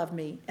tough love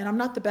me, and I'm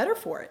not the better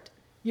for it.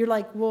 You're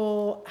like,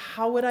 well,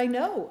 how would I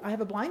know? I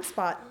have a blind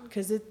spot,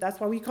 because that's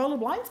why we call it a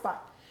blind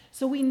spot.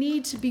 So we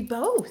need to be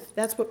both.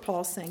 That's what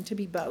Paul's saying, to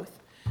be both.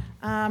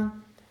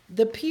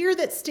 The peer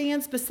that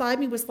stands beside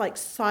me was like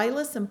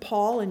Silas and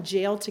Paul in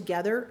jail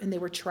together, and they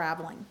were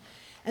traveling.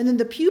 And then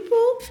the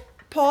pupil,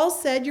 Paul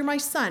said, you're my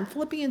son,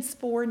 Philippians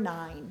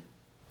 4:9.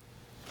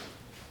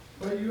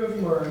 But you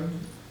have learned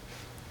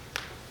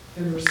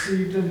and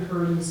received and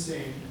heard and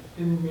seen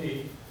in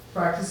me.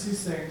 Practice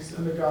these things,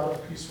 and the God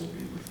of peace will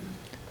be with you.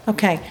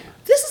 Okay,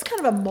 this is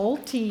kind of a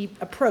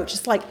multi-approach.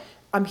 It's like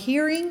I'm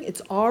hearing,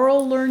 it's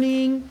oral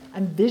learning,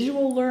 I'm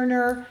visual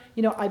learner.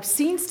 I've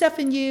seen stuff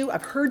in you,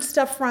 I've heard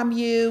stuff from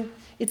you.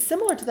 It's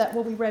similar to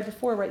what we read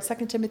before, right?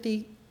 2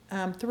 Timothy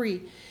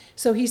 3.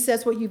 So he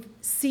says, what you've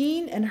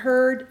seen and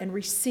heard and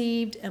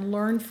received and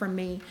learned from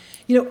me,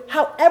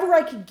 however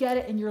I could get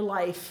it in your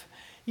life,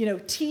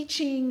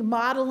 teaching,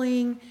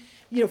 modeling,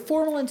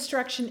 formal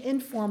instruction,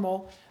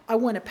 informal, I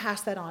want to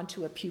pass that on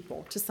to a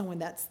pupil, to someone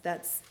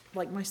that's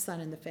like my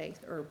son in the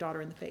faith or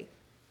daughter in the faith.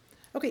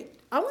 Okay,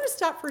 I want to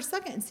stop for a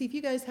second and see if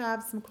you guys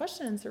have some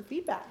questions or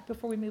feedback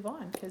before we move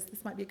on, because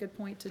this might be a good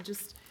point to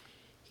just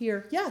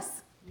hear.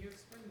 Yes? Can you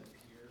explain the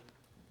peer?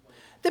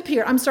 The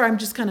peer, I'm sorry,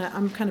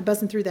 I'm kind of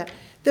buzzing through that.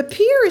 The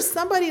peer is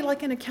somebody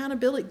like an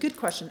accountability, good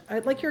question,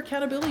 like your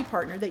accountability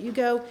partner that you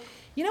go,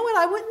 you know what,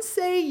 I wouldn't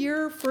say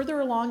you're further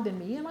along than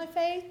me in my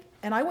faith,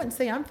 and I wouldn't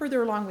say I'm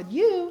further along with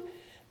you,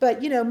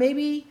 but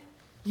maybe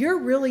you're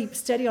really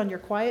steady on your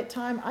quiet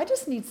time. I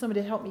just need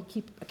somebody to help me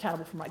keep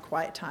accountable for my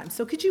quiet time.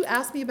 So could you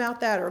ask me about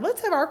that? Or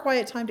let's have our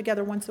quiet time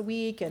together once a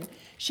week and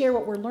share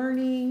what we're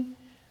learning.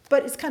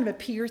 But it's kind of a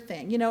peer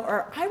thing,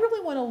 or I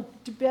really want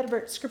to do better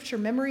at scripture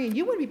memory and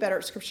you want to be better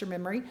at scripture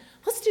memory.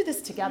 Let's do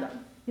this together.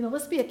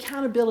 Let's be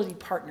accountability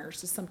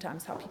partners is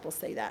sometimes how people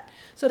say that.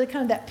 So they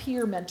kind of that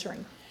peer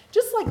mentoring.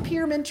 Just like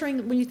peer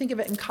mentoring when you think of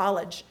it in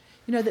college,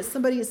 that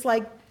somebody is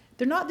like,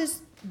 they're not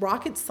this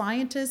rocket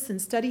scientists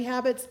and study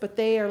habits, but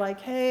they are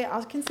like, hey,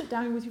 I can sit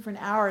down with you for an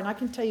hour and I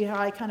can tell you how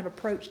I kind of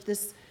approached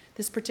this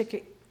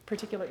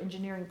particular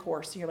engineering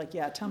course. And you're like,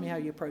 yeah, tell me how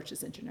you approach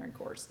this engineering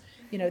course.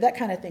 That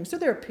kind of thing. So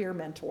they're a peer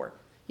mentor.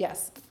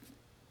 Yes.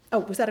 Oh,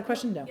 was that a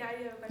question? No. Yeah, I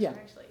do have a question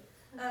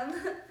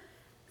actually.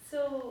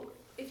 So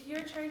if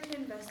you're trying to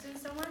invest in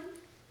someone,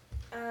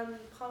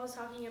 Paul was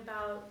talking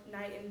about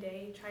night and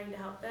day trying to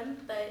help them,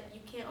 but you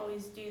can't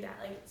always do that.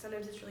 Like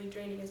sometimes it's really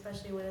draining,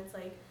 especially when it's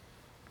like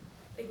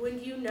when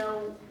do you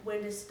know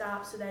when to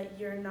stop so that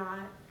you're not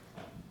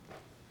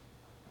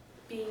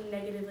being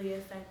negatively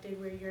affected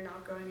where you're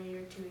not growing and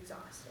you're too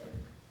exhausted?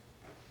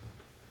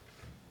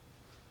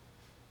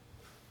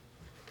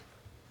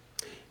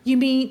 You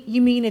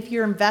mean if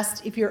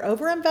you're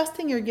over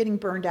investing, you're getting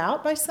burned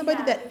out by somebody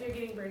yeah, that if you're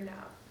getting burned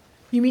out.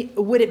 You mean,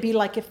 would it be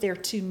like if they're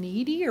too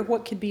needy, or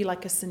what could be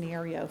like a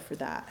scenario for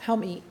that? Help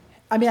me.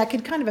 I mean, I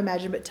could kind of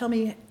imagine, but tell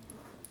me.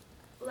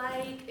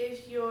 Like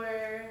if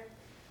you're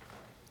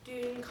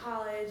doing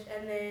college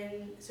and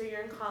then, so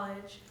you're in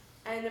college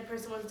and the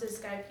person wants to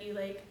Skype you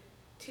like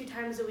 2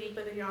 times a week,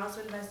 but then you're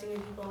also investing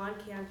in people on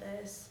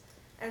campus.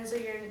 And so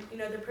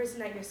the person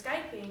that you're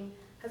Skyping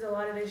has a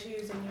lot of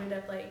issues and you end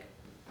up like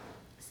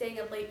staying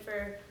up late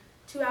for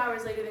 2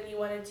 hours later than you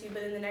wanted to,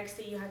 but then the next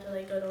day you have to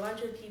like go to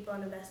lunch with people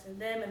and invest in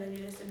them, and then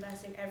you're just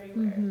investing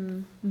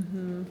everywhere.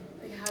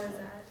 Like how does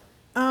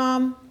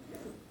that?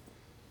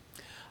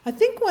 I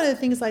think one of the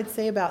things I'd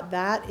say about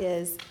that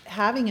is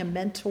having a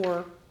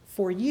mentor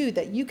for you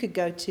that you could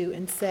go to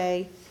and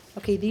say,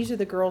 okay, these are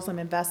the girls I'm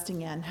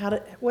investing in.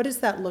 What does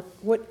that look?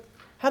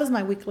 How does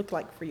my week look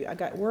like for you? I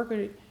got work.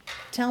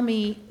 Tell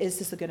me, is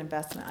this a good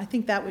investment? I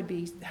think that would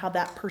be how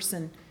that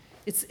person.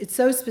 It's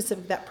so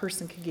specific that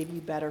person could give you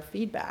better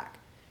feedback.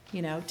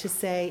 To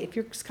say if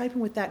you're Skyping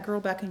with that girl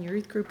back in your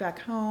youth group back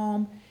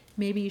home,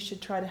 maybe you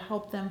should try to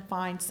help them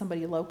find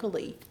somebody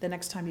locally the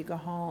next time you go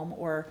home,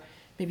 or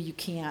maybe you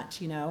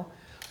can't,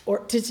 or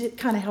to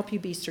kind of help you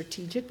be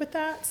strategic with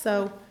that.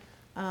 So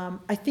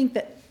I think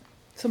that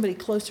somebody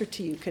closer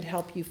to you could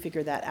help you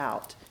figure that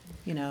out,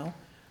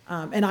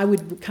 and I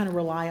would kind of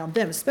rely on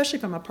them, especially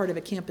if I'm a part of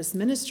a campus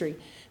ministry,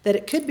 that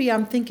it could be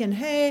I'm thinking,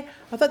 hey,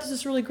 I thought this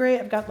is really great.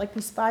 I've got like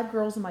these 5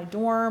 girls in my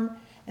dorm,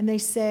 and they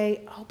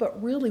say, oh,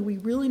 but really, we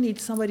really need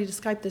somebody to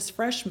Skype this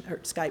freshman, or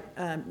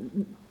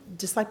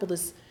disciple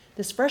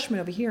this freshman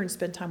over here and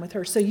spend time with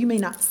her. So you may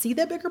not see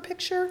the bigger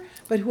picture,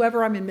 but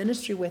whoever I'm in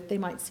ministry with, they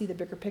might see the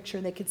bigger picture,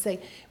 and they could say,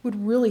 it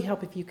would really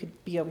help if you could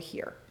be over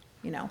here,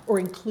 or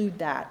include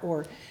that.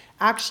 Or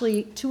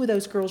actually, 2 of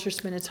those girls you're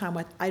spending time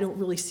with, I don't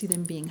really see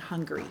them being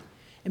hungry.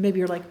 And maybe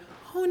you're like,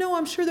 oh no,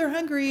 I'm sure they're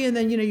hungry. And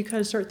then, you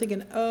kind of start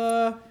thinking,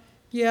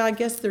 yeah, I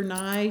guess they're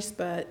nice,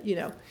 but,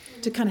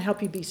 to kind of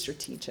help you be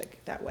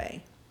strategic that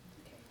way.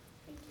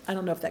 I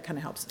don't know if that kind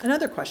of helps.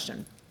 Another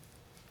question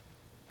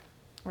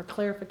or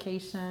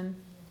clarification.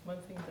 One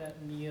thing that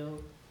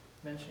Neil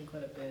mentioned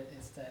quite a bit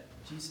is that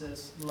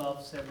Jesus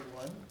loves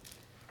everyone,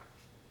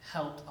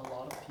 helped a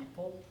lot of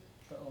people,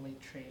 but only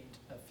trained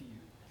a few.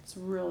 It's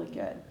really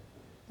good.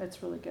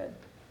 That's really good.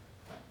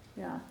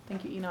 Yeah,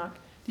 thank you, Enoch.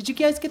 Did you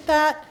guys get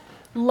that?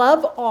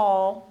 Love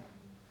all,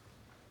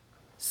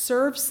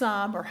 serve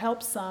some or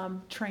help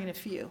some, train a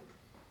few.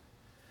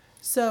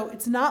 So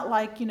it's not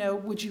like,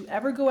 would you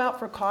ever go out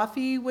for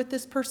coffee with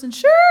this person?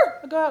 Sure,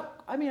 I'll go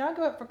out. I'll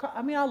go out for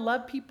coffee. I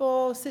love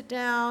people, sit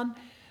down.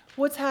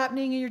 What's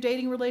happening in your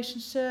dating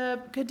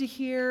relationship? Good to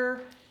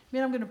hear.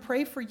 I'm going to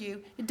pray for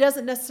you. It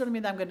doesn't necessarily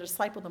mean that I'm going to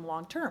disciple them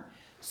long term.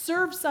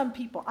 Serve some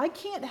people. I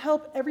can't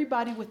help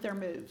everybody with their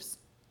moves.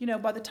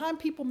 By the time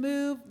people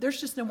move, there's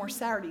just no more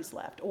Saturdays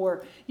left.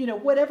 Or,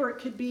 whatever it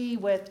could be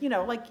with,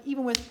 like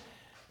even with,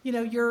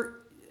 your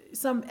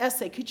some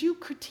essay. Could you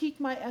critique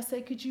my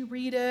essay? Could you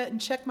read it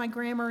and check my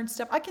grammar and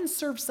stuff? I can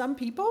serve some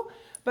people,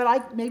 but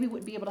I maybe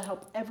wouldn't be able to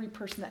help every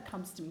person that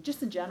comes to me,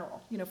 just in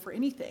general, for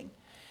anything.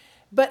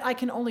 But I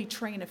can only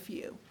train a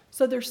few.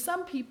 So there's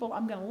some people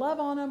I'm going to love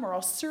on them, or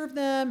I'll serve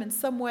them in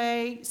some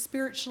way,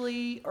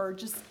 spiritually or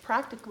just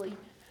practically,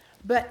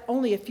 but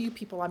only a few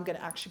people I'm going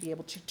to actually be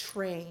able to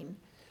train.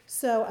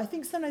 So I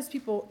think sometimes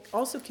people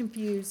also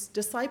confuse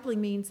discipling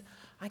means,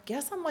 I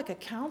guess I'm like a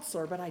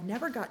counselor, but I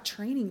never got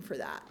training for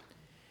that.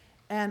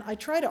 And I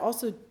try to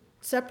also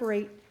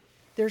separate,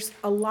 there's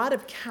a lot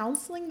of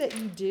counseling that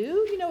you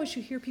do, as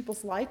you hear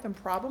people's life and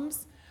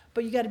problems,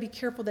 but you got to be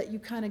careful that you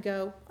kind of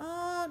go,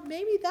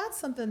 maybe that's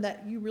something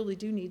that you really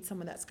do need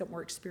someone that's got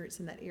more experience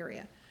in that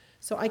area.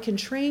 So I can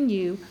train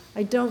you.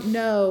 I don't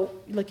know,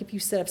 like if you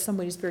said if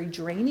somebody's very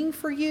draining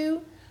for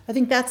you, I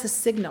think that's a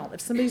signal.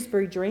 If somebody's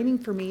very draining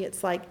for me,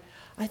 it's like,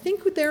 I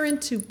think they're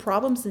into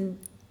problems in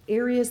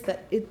areas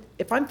that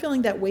if I'm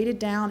feeling that weighted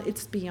down,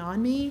 it's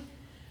beyond me.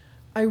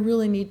 I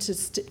really need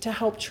to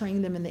help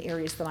train them in the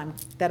areas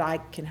that I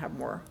can have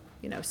more,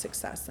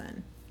 success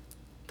in.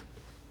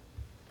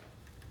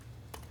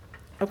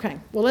 Okay,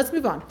 well, let's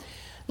move on.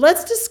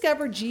 Let's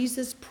discover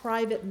Jesus'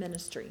 private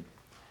ministry.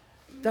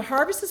 The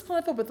harvest is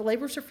plentiful, but the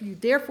laborers are few.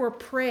 Therefore,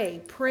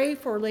 pray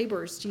for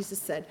laborers,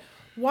 Jesus said.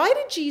 Why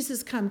did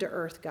Jesus come to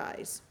earth,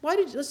 guys?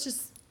 Let's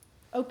just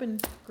open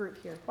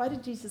group here. Why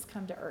did Jesus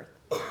come to earth?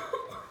 Die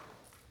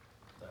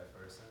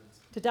for our sins.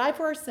 To die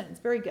for our sins.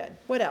 Very good.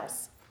 What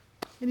else?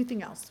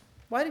 Anything else?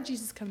 Why did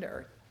Jesus come to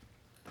earth?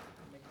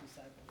 Make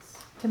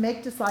disciples. To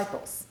make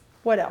disciples.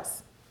 What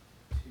else?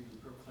 To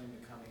proclaim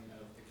the coming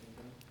of the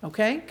kingdom.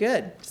 Okay,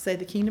 good. To say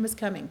the kingdom is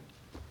coming.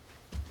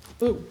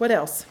 Ooh, what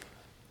else?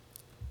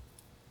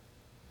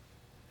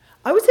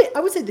 I would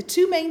say the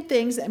 2 main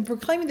things, and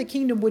proclaiming the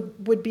kingdom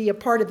would be a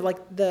part of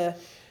like the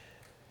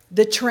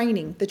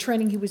training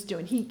he was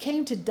doing. He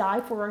came to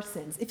die for our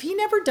sins. If he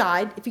never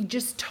died, if he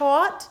just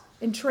taught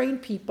and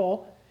trained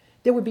people,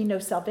 there would be no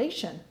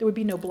salvation. There would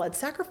be no blood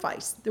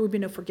sacrifice. There would be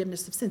no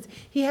forgiveness of sins.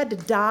 He had to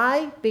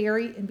die,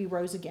 bury, and be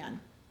rose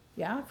again,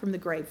 from the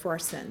grave for our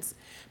sins.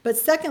 But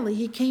secondly,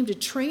 he came to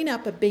train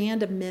up a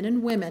band of men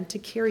and women to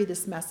carry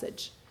this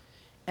message.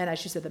 And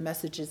as you said, the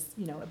message is,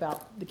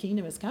 about the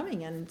kingdom is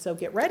coming, and so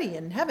get ready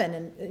in heaven,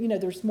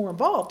 and, there's more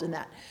involved in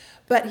that.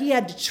 But he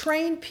had to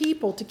train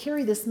people to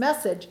carry this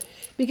message,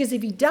 because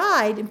if he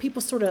died and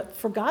people sort of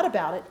forgot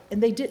about it,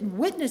 and they didn't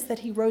witness that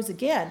he rose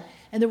again,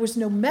 and there was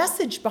no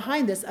message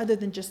behind this other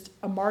than just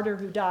a martyr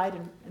who died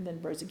and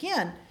then rose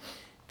again,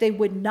 they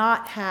would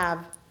not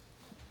have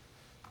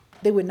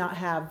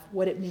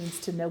what it means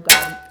to know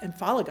God and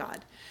follow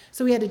God.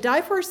 So he had to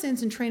die for our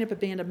sins and train up a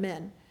band of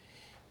men.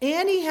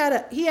 And he had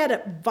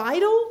a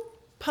vital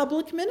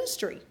public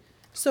ministry.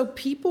 So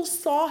people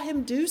saw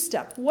him do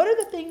stuff. What are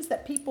the things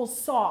that people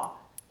saw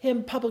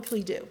him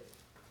publicly do?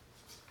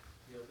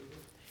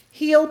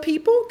 Heal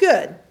people?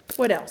 Good.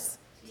 What else?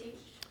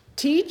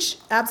 Teach?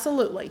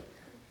 Absolutely.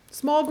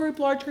 Small group,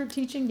 large group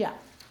teaching? Yeah.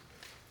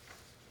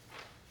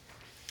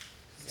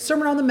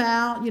 Sermon on the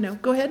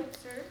Mount, go ahead.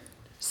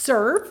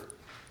 Serve.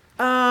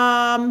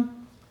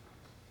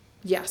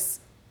 Yes.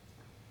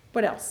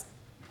 What else?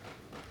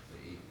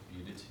 The 8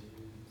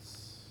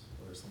 Beatitudes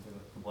or something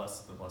like the I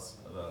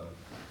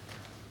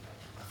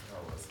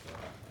forgot what's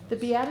The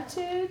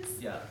Beatitudes?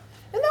 Yeah.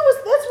 And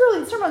that's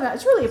really, Sermon on the Mount,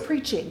 it's really a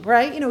preaching,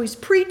 right? He's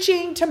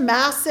preaching to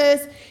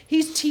masses.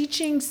 He's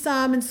teaching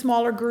some in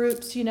smaller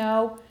groups,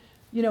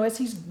 as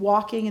he's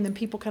walking, and then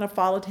people kind of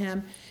followed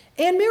him.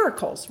 And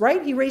miracles,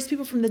 right? He raised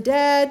people from the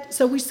dead.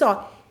 So we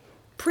saw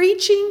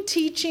preaching,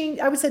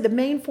 teaching. I would say the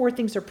main 4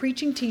 things are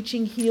preaching,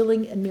 teaching,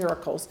 healing, and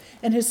miracles.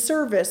 And his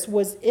service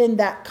was in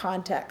that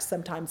context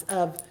sometimes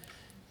of,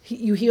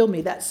 you healed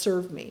me, that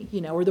served me,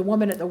 or the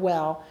woman at the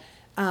well.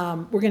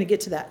 We're going to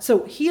get to that.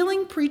 So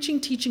healing, preaching,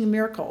 teaching, and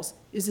miracles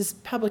is his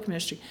public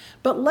ministry.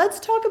 But let's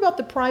talk about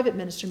the private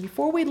ministry.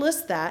 Before we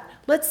list that,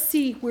 let's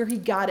see where he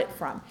got it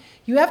from.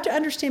 You have to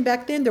understand,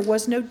 back then there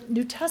was no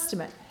New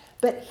Testament,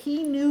 but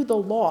he knew the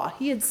law.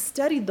 He had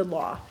studied the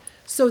law.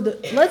 So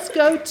let's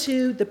go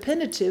to the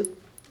Pentateuch,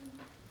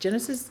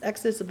 Genesis,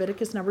 Exodus,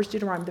 Leviticus, Numbers,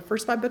 Deuteronomy, the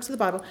first 5 books of the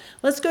Bible.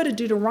 Let's go to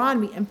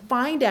Deuteronomy and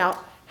find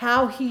out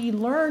how he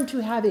learned to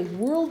have a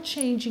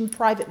world-changing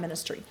private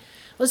ministry.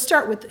 Let's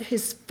start with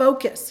his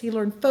focus. He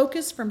learned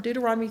focus from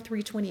Deuteronomy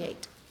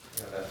 3:28.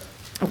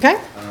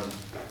 Okay?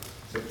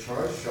 But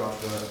charge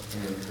Joshua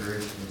and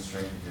encourage and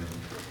strengthen him,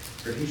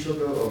 for he shall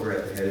go over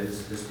at the head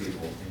of his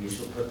people, and he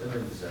shall put them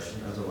in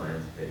possession of the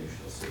land that you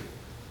shall see.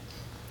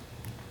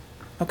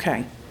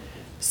 Okay.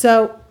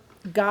 So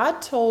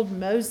God told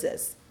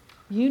Moses,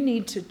 you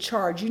need to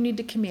charge, you need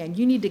to command,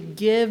 you need to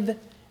give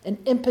an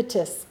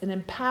impetus, an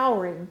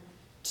empowering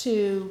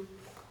to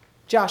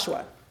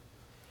Joshua,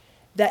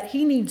 that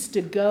he needs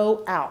to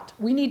go out.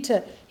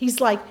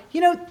 He's like,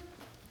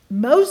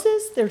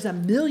 Moses, there's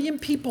 1 million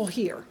people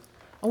here.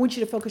 I want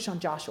you to focus on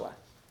Joshua.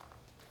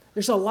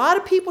 There's a lot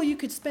of people you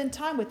could spend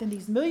time with in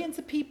these millions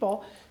of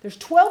people. There's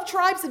 12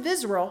 tribes of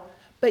Israel,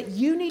 but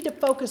you need to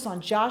focus on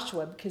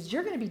Joshua, because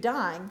you're going to be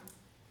dying.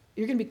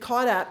 You're going to be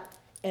caught up,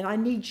 and I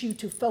need you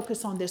to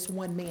focus on this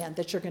one man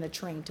that you're going to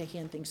train to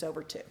hand things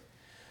over to.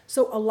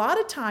 So a lot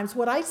of times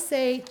what I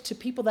say to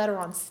people that are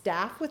on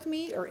staff with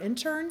me or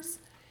interns,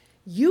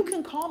 you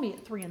can call me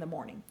at 3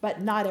 a.m,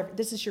 but not every,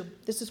 this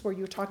is where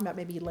you were talking about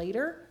maybe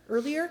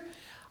earlier.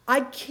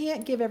 I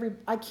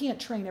can't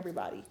train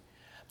everybody.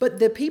 But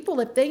the people,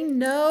 if they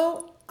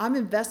know I'm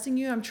investing in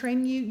you, I'm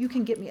training you, you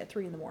can get me at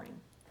 3 a.m.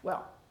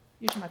 Well,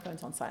 usually my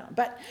phone's on silent,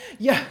 but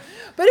yeah.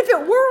 But if it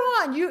were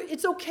on,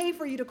 it's okay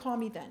for you to call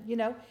me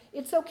then,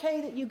 It's okay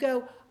that you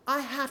go,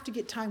 I have to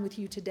get time with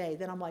you today.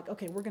 Then I'm like,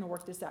 okay, we're going to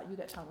work this out. You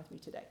got time with me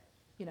today.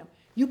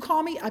 You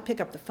call me, I pick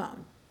up the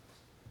phone.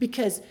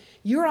 Because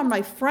you're on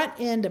my front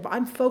end of,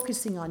 I'm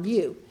focusing on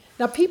you.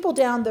 Now, people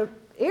down the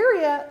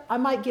area, I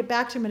might get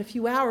back to them in a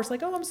few hours,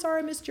 like, oh, I'm sorry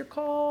I missed your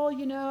call,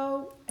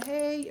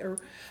 hey, or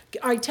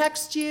I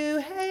text you,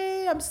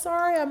 hey, I'm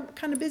sorry, I'm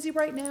kind of busy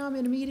right now, I'm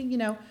in a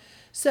meeting,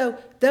 So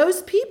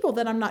those people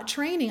that I'm not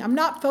training, I'm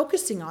not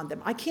focusing on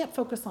them. I can't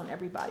focus on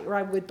everybody, or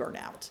I would burn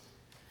out.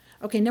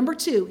 Okay, number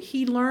 2,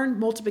 he learned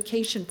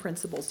multiplication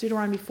principles,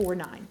 Deuteronomy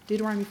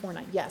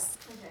 4:9, yes.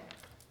 Okay.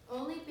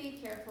 Only be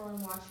careful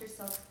and watch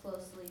yourselves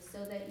closely,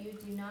 so that you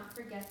do not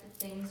forget the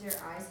things your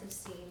eyes have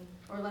seen,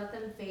 or let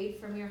them fade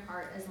from your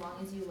heart as long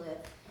as you live.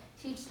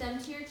 Teach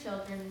them to your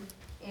children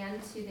and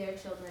to their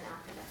children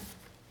after them.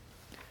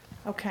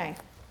 Okay,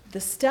 the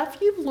stuff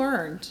you've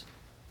learned,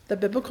 the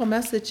biblical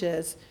message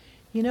is,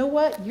 you know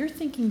what? You're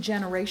thinking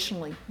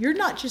generationally. You're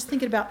not just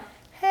thinking about,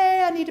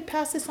 hey, I need to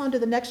pass this on to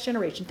the next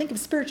generation. Think of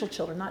spiritual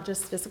children, not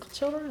just physical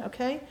children,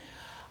 okay?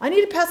 I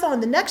need to pass it on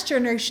to the next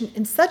generation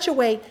in such a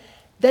way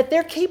that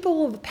they're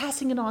capable of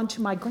passing it on to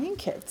my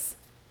grandkids,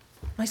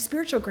 my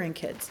spiritual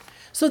grandkids.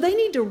 So they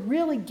need to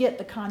really get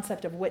the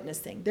concept of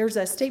witnessing. There's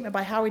a statement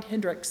by Howard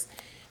Hendricks.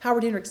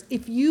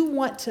 If you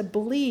want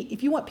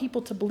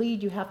people to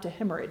bleed, you have to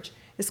hemorrhage.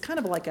 It's kind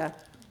of like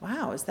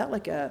is that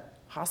like a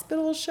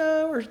hospital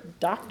show or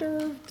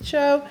doctor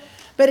show?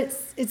 But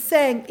it's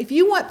saying, if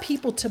you want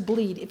people to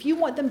bleed, if you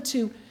want them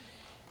to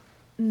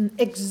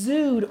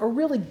exude or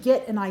really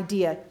get an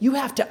idea, you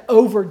have to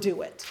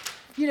overdo it.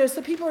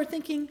 So people are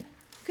thinking,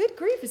 good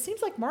grief, it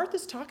seems like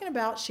Martha's talking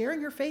about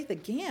sharing her faith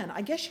again.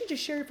 I guess you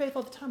just share your faith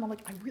all the time. I'm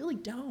like, I really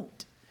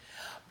don't.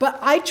 But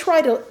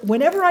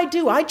whenever I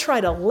do, I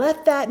try to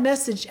let that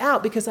message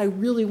out because I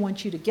really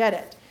want you to get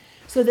it.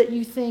 So that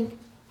you think,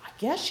 I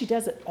guess she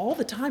does it all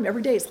the time,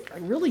 every day. It's like, I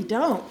really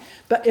don't.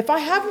 But if I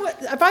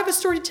have a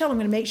story to tell, I'm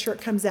going to make sure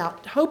it comes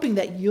out, hoping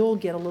that you'll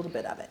get a little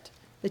bit of it,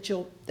 that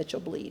you'll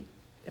bleed.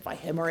 If I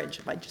hemorrhage,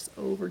 if I just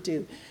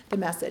overdo the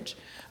message.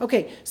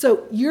 Okay,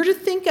 so you're to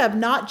think of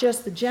not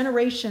just the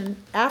generation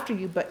after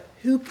you, but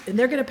who, and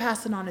they're going to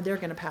pass it on, and they're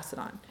going to pass it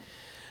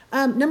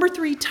on. Number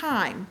 3,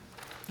 time.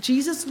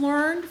 Jesus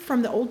learned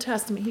from the Old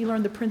Testament, he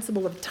learned the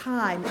principle of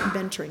time and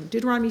mentoring.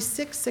 Deuteronomy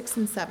 6, 6,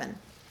 and 7.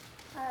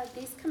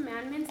 These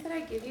commandments that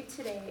I give you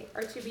today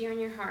are to be on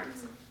your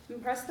hearts.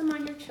 Impress them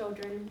on your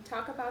children.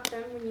 Talk about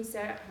them when you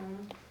sit at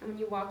home and when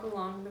you walk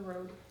along the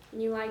road,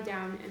 when you lie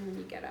down and when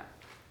you get up.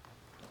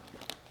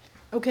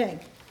 Okay.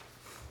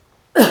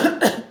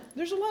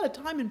 There's a lot of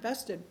time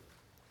invested.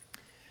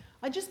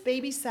 I just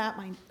babysat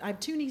I have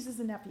 2 nieces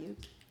and nephews.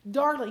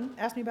 Darling,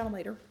 ask me about them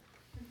later,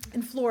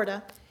 in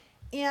Florida.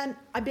 And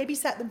I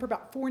babysat them for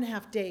about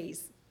 4.5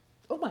 days.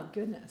 Oh my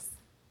goodness.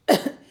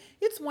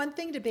 It's one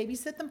thing to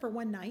babysit them for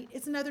one night.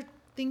 It's another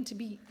thing to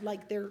be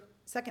like their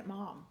second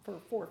mom for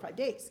 4 or 5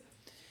 days.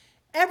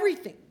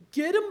 Everything.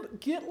 Get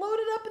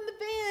loaded up in the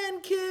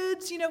van,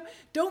 kids.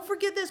 Don't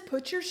forget this.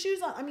 Put your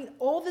shoes on. I mean,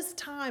 all this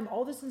time,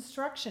 all this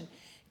instruction,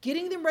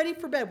 getting them ready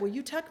for bed. Will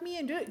you tuck me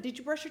in? Did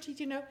you brush your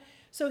teeth?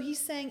 So he's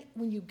saying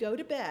when you go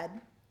to bed,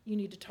 you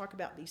need to talk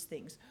about these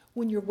things.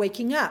 When you're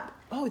waking up,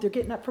 oh, they're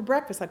getting up for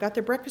breakfast. I got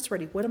their breakfast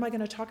ready. What am I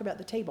going to talk about at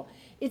the table?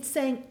 It's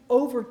saying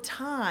over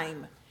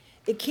time.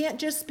 It can't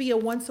just be a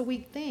once a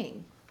week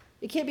thing.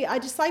 It can't be, I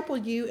disciple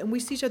you and we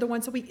see each other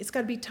once a week. It's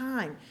got to be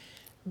time.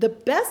 The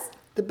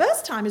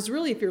best time is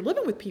really if you're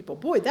living with people.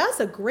 Boy,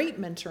 that's a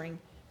great mentoring.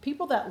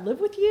 People that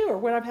live with you, or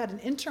when I've had an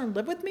intern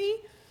live with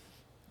me,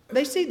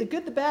 they see the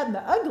good, the bad, and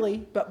the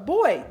ugly, but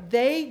boy,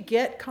 they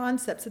get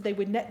concepts that they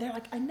would, they're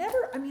like, I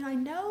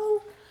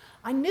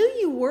knew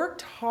you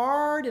worked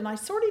hard and I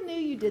sort of knew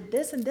you did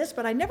this and this,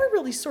 but I never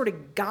really sort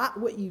of got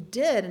what you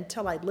did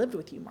until I lived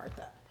with you,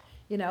 Martha.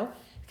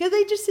 Because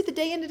they just see the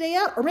day in and day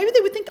out. Or maybe they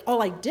would think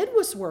all I did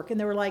was work. And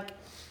they were like,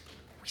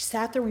 we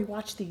sat there and we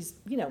watched these,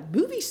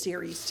 movie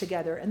series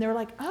together. And they were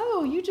like,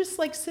 oh, you just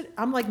like sit.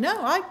 I'm like, no,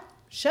 I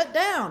shut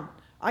down.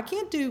 I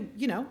can't do,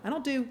 I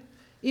don't do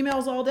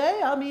emails all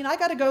day. I mean, I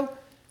got to go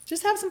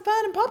just have some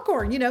fun and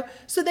popcorn,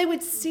 So they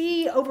would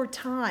see over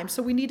time.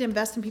 So we need to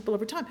invest in people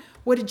over time.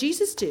 What did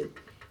Jesus do?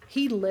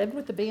 He lived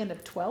with a band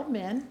of 12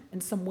 men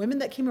and some women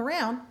that came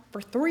around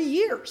for 3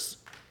 years.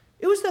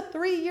 It was a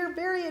 3-year,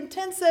 very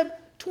intensive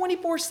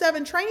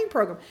 24/7 training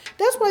program.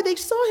 That's why they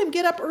saw him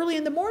get up early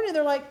in the morning.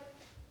 They're like,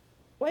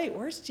 wait,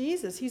 where's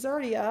Jesus? He's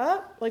already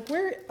up? Like,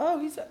 where?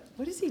 Oh,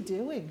 what is he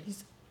doing?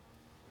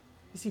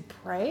 Is he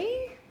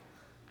praying?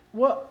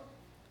 Well,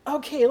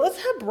 okay, let's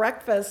have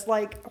breakfast.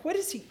 Like, what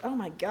is he? Oh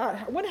my God.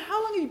 How long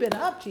have you been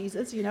up,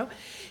 Jesus?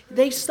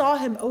 They saw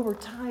him over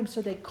time,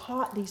 so they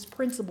caught these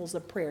principles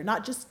of prayer,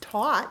 not just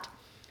taught.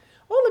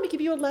 Oh, let me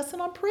give you a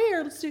lesson on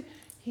prayer.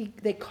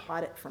 They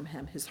caught it from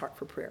him, his heart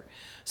for prayer.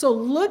 So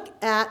look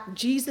at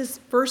Jesus'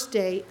 first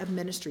day of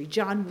ministry,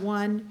 John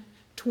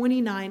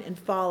 1:29 and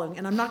following.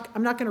 And I'm not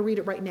going to read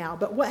it right now,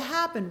 but what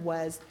happened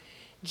was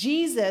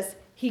Jesus,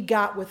 he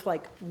got with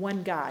like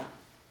one guy.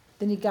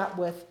 Then he got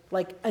with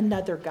like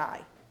another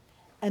guy.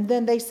 And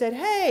then they said,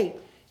 hey,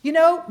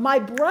 my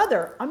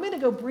brother, I'm going to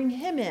go bring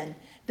him in.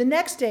 The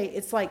next day,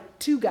 it's like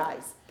 2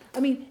 guys.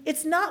 I mean,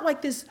 it's not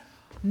like this,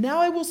 now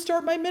I will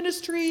start my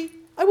ministry.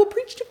 I will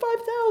preach to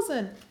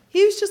 5,000.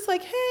 He was just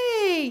like,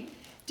 hey,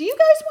 do you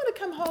guys want to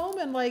come home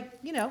and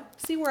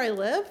see where I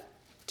live?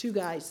 2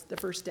 guys the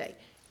first day.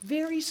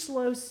 Very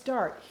slow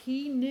start.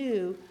 He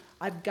knew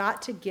I've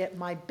got to get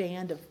my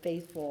band of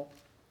faithful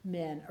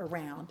men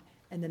around.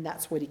 And then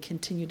that's what he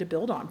continued to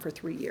build on for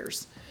 3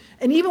 years.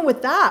 And even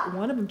with that,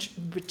 one of them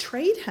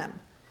betrayed him.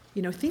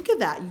 Think of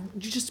that. You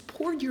just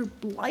poured your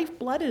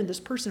lifeblood into this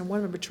person and one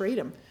of them betrayed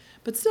him.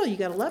 But still, you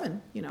got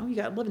 11. You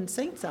got 11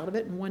 saints out of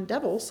it and 1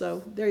 devil.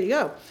 So there you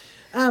go.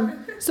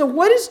 So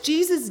what does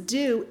Jesus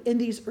do in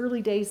these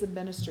early days of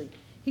ministry?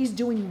 He's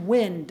doing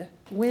WIND.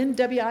 WIND,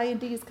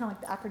 W-I-N-D, is kind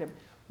of like the acronym.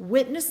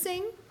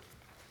 Witnessing.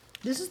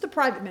 This is the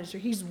private ministry.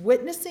 He's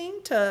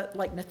witnessing to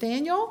like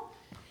Nathaniel.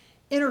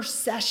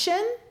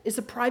 Intercession is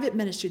a private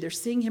ministry. They're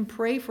seeing him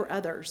pray for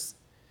others.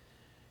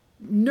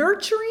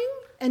 Nurturing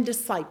and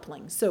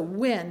discipling. So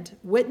WIND,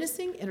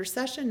 witnessing,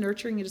 intercession,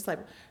 nurturing, and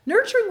discipling.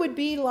 Nurturing would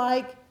be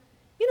like,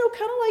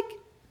 kind of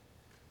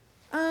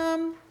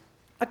like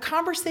a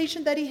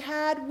conversation that he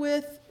had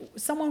with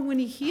someone when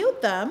he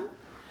healed them,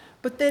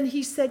 but then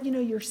he said,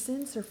 your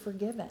sins are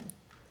forgiven.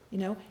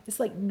 It's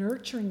like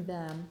nurturing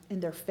them in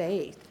their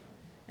faith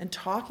and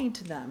talking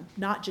to them,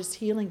 not just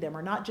healing them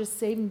or not just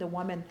saving the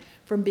woman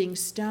from being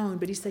stoned,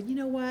 but he said, you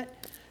know what?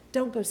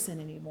 Don't go sin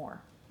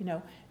anymore.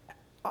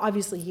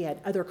 Obviously he had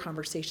other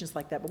conversations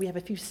like that, but we have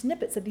a few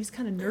snippets of these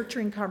kind of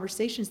nurturing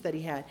conversations that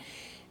he had.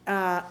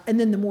 And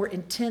then the more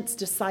intense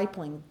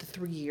discipling, the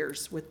 3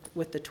 years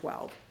with the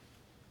 12.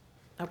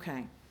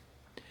 Okay.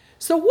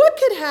 So what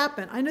could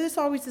happen? I know this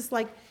always is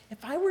like,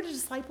 if I were to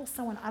disciple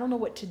someone, I don't know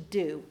what to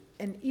do.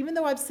 And even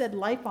though I've said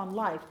life on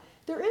life,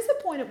 there is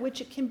a point at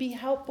which it can be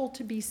helpful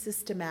to be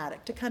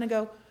systematic, to kind of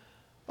go,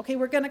 okay,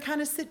 we're going to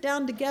kind of sit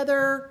down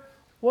together.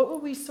 What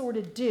would we sort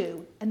of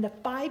do? And the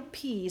 5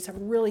 Ps have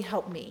really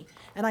helped me.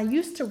 And I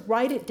used to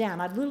write it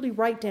down. I'd literally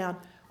write down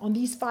on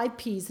these 5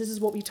 Ps, this is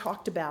what we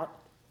talked about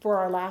for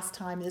our last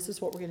time. This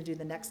is what we're going to do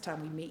the next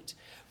time we meet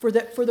for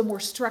the more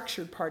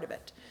structured part of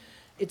it.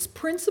 It's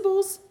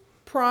principles,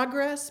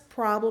 progress,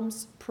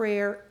 problems,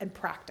 prayer, and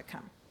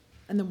practicum.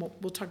 And then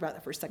we'll talk about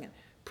that for a second.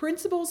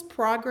 Principles,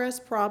 progress,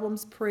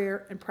 problems,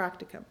 prayer, and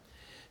practicum.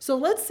 So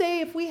let's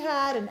say if we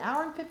had an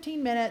hour and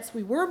 15 minutes,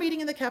 we were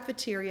meeting in the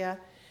cafeteria,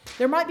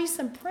 there might be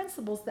some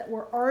principles that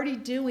we're already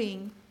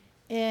doing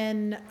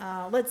in,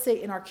 let's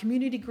say, in our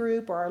community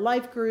group or our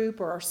life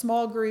group or our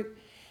small group.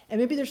 And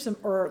maybe there's some,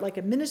 or like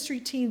a ministry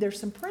team, there's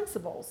some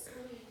principles.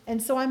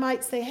 And so I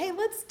might say, hey,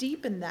 let's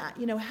deepen that.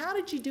 How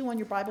did you do on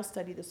your Bible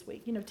study this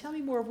week? Tell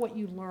me more of what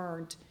you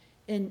learned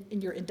in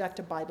your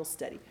inductive Bible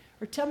study.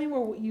 Or tell me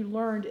more what you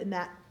learned in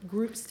that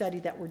group study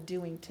that we're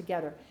doing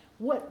together.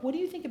 What do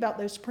you think about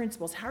those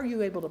principles? How are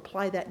you able to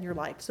apply that in your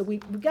life? So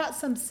we've got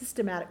some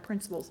systematic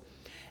principles.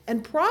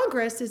 And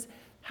progress is,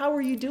 how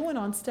are you doing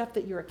on stuff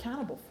that you're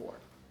accountable for?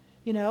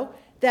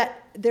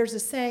 That there's a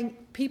saying,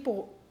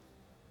 people,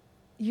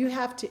 you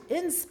have to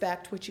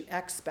inspect what you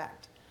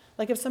expect.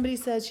 Like if somebody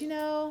says,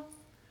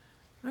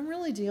 I'm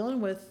really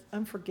dealing with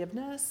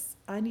unforgiveness,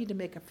 I need to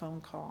make a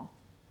phone call.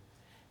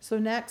 So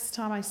next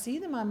time I see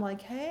them, I'm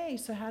like, hey,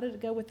 so how did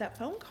it go with that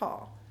phone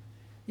call?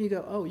 You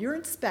go, oh, you're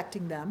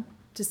inspecting them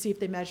to see if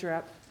they measure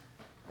up.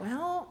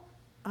 Well,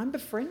 I'm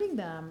befriending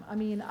them. I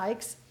mean,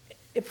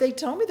 if they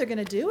tell me they're going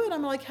to do it,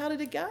 I'm like, how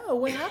did it go?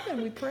 What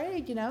happened? We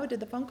prayed, did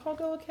the phone call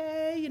go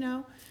okay?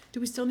 Do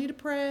we still need to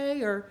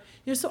pray? Or,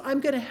 so I'm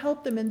going to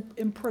help them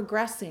in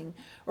progressing.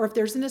 Or if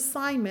there's an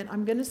assignment,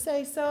 I'm going to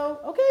say, so,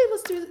 okay,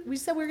 we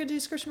said we were going to do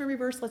scripture memory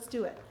verse, let's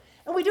do it.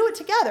 And we do it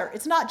together.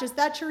 It's not just,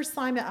 that's your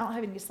assignment, I don't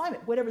have any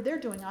assignment. Whatever they're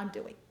doing, I'm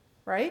doing,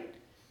 right?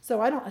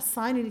 So I don't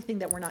assign anything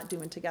that we're not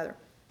doing together.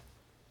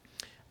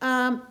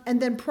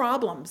 And then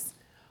problems.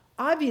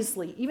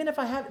 Obviously, even if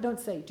don't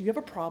say, do you have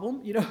a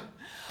problem?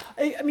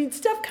 I mean,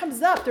 stuff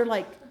comes up. They're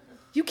like,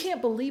 you can't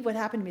believe what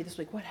happened to me this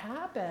week. What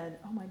happened?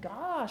 Oh my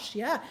gosh,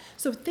 yeah.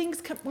 So things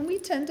come, when we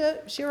tend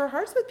to share our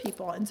hearts with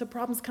people, and so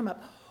problems come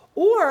up.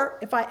 Or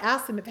if I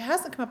ask them, if it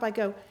hasn't come up, I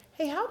go,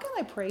 hey, how can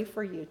I pray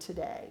for you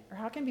today? Or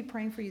how can I be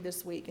praying for you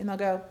this week? And they'll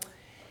go,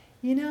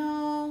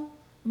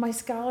 my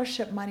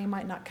scholarship money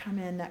might not come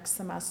in next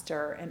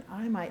semester, and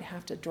I might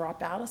have to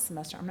drop out a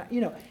semester. I'm not,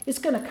 it's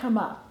going to come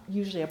up,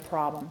 usually a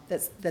problem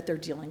that they're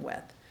dealing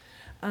with.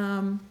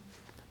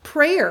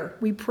 Prayer,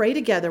 we pray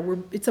together.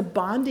 It's a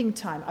bonding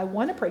time. I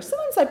want to pray.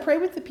 Sometimes I pray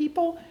with the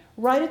people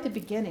right at the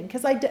beginning,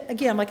 because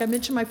again, like I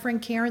mentioned, my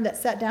friend Karen that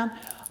sat down.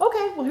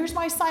 Okay, well, here's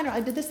my assignment.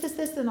 I did this,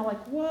 and I'm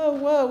like,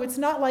 whoa. It's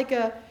not like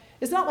a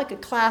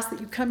class that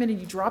you come in and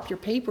you drop your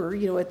paper,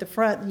 at the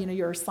front,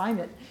 your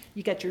assignment.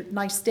 You got your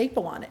nice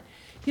staple on it.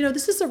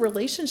 This is a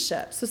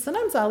relationship. So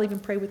sometimes I'll even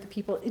pray with the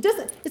people.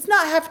 It's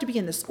not have to be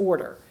in this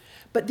order,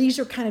 but these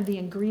are kind of the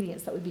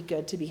ingredients that would be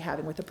good to be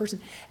having with a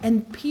person.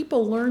 And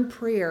people learn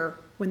prayer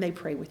when they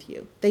pray with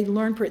you. They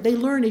learn prayer. They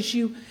learn as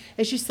you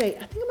say,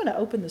 I think I'm going to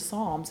open the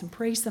Psalms and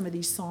pray some of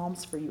these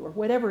Psalms for you, or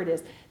whatever it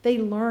is. They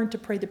learn to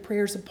pray the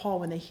prayers of Paul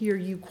when they hear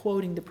you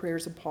quoting the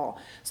prayers of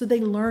Paul. So they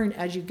learn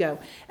as you go.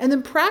 And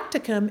then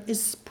practicum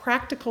is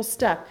practical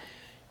stuff.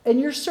 And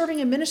you're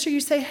serving a ministry, you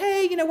say,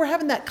 hey, we're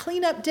having that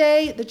cleanup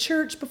day at the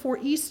church before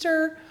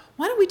Easter.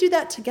 Why don't we do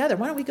that together?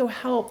 Why don't we go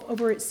help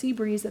over at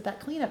Seabreeze at that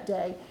cleanup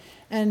day?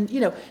 And,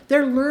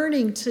 they're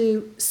learning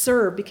to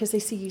serve because they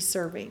see you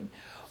serving.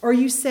 Or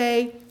you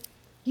say,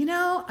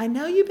 I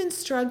know you've been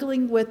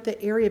struggling with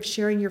the area of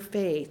sharing your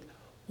faith.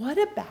 What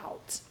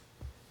about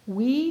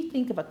we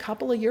think of a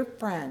couple of your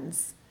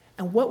friends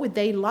and what would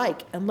they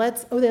like? And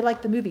they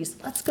like the movies.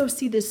 Let's go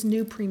see this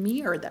new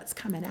premiere that's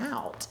coming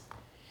out.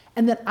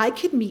 And then I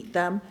could meet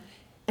them,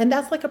 and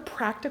that's like a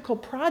practical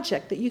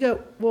project that you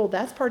go, well,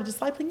 that's part of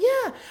discipling.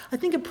 Yeah, I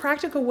think in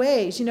practical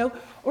ways,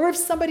 Or if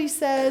somebody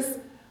says,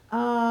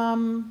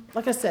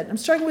 like I said, I'm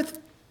struggling with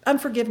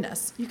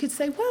unforgiveness. You could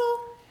say, well,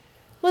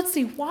 let's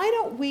see, why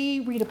don't we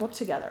read a book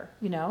together,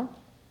 Well,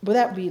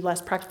 that would be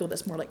less practical.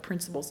 That's more like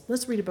principles.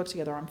 Let's read a book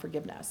together on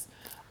forgiveness.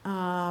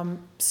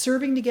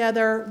 Serving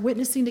together,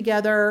 witnessing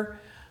together.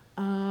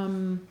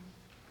 Our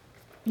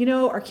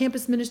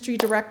campus ministry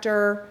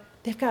director,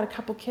 they've got a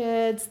couple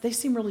kids. They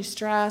seem really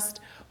stressed.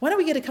 Why don't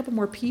we get a couple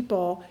more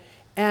people?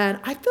 And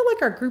I feel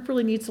like our group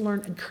really needs to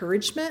learn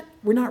encouragement.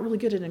 We're not really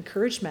good at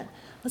encouragement.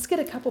 Let's get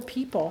a couple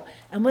people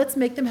and let's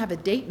make them have a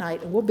date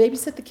night, and we'll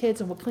babysit the kids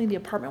and we'll clean the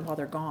apartment while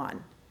they're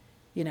gone.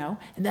 And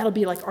that'll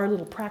be like our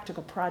little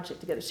practical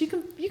project together. So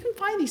you can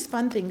find these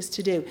fun things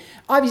to do.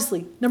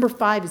 Obviously, number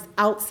 5 is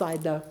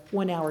outside the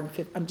 1 hour and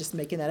 15, I'm just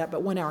making that up,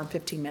 but 1 hour and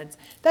 15 minutes.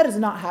 That is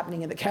not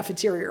happening in the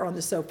cafeteria or on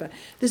the sofa.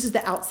 This is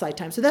the outside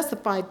time. So that's the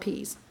 5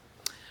 Ps.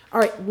 All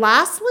right,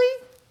 lastly,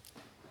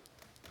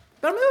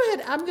 But I'm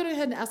going to go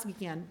ahead and ask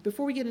again,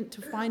 before we get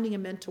into finding a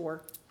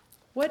mentor,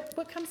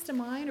 what comes to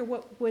mind, or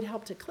what would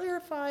help to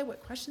clarify?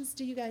 What questions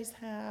do you guys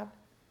have?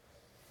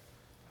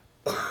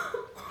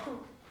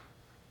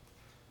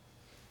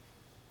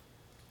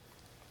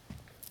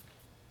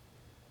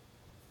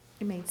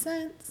 It made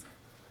sense.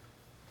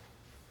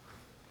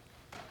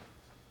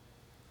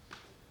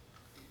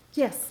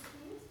 Yes.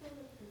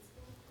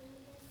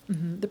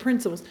 The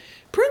principles.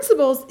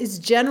 Principles is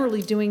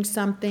generally doing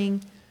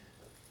something.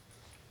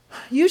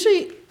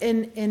 Usually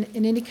in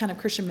any kind of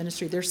Christian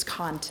ministry, there's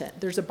content.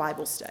 There's a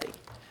Bible study.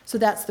 So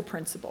that's the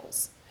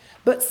principles.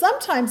 But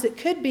sometimes it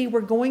could be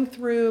we're going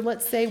through,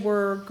 let's say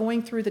we're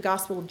going through the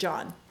Gospel of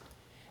John.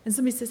 And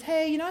somebody says,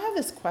 hey, I have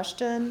this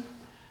question.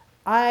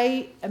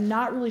 I am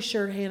not really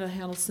sure how to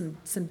handle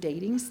some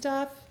dating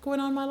stuff going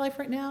on in my life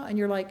right now. And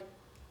you're like,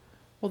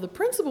 well, the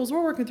principles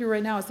we're working through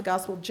right now is the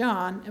Gospel of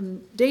John,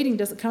 and dating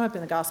doesn't come up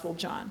in the Gospel of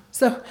John.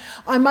 So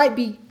I might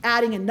be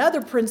adding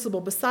another principle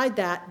beside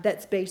that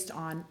that's based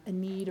on a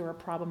need or a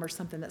problem or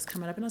something that's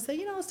coming up. And I'll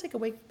say, let's take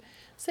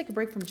a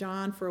break from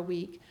John for a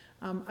week.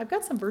 I've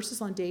got some verses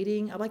on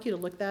dating. I'd like you to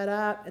look that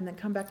up and then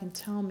come back and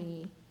tell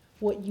me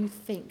what you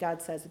think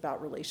God says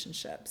about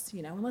relationships,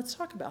 and let's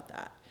talk about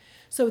that.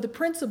 So the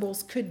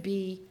principles could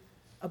be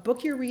a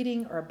book you're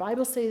reading or a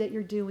Bible study that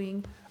you're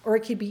doing, or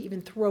it could be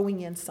even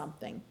throwing in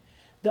something.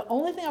 The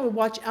only thing I would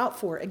watch out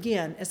for,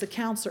 again, as a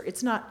counselor,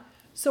 it's not,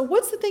 so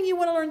what's the thing you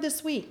want to learn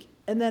this week?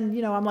 And then,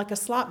 I'm like a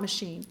slot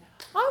machine.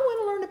 I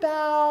want to learn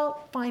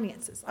about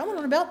finances. I want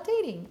to learn about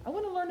dating. I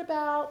want to learn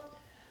about,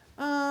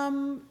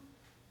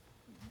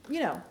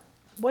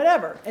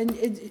 whatever.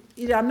 And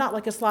I'm not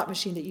like a slot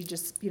machine that you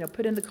just,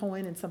 put in the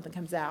coin and something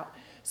comes out.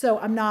 So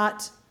I'm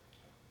not,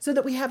 so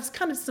that we have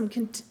kind of some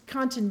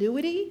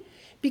continuity,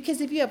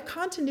 because if you have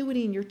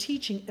continuity in your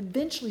teaching,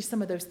 eventually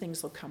some of those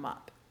things will come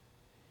up.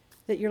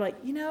 That you're like,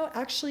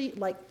 actually,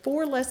 like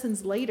 4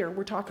 lessons later,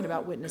 we're talking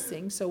about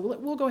witnessing, so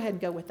we'll go ahead and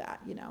go with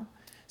that,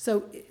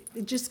 So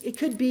it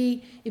could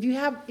be, if you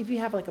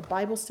have like a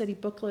Bible study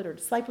booklet or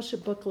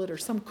discipleship booklet or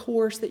some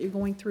course that you're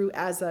going through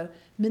as a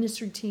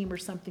ministry team or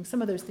something,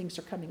 some of those things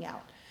are coming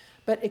out.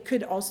 But it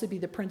could also be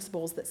the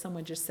principles that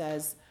someone just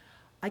says,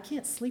 I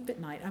can't sleep at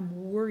night,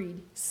 I'm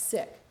worried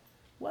sick.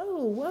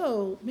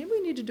 Whoa, maybe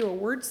we need to do a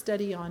word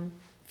study on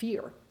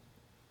fear.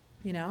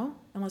 And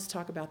let's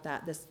talk about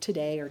that this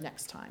today or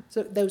next time.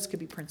 So those could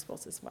be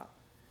principles as well.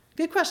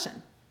 Good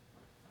question.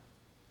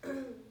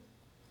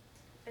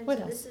 And What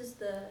so else? this is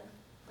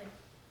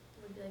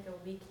would be like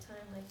a week time,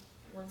 like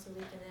once a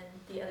week, and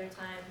then the other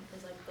time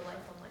is like the life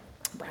on life.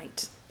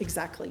 Right,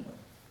 exactly.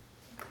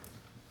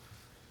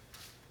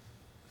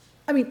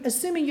 I mean,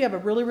 assuming you have a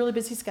really, really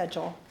busy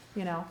schedule,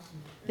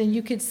 then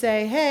you could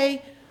say,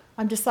 hey,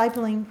 I'm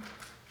discipling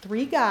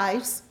 3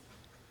 guys,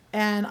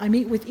 and I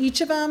meet with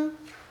each of them,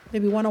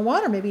 maybe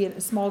one-on-one or maybe in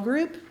a small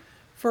group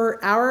for an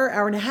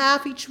hour and a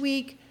half each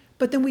week.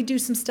 But then we do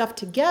some stuff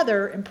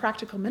together in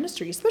practical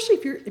ministry, especially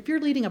if you're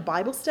leading a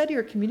Bible study or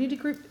a community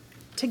group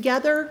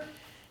together.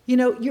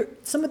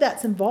 Some of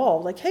that's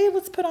involved. Like, hey,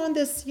 let's put on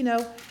this,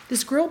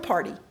 this grill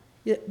party.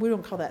 We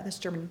don't call that, that's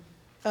German.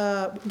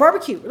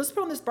 Barbecue. Let's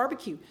put on this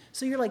barbecue.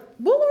 So you're like,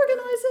 we'll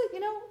organize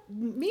it.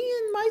 Me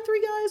and my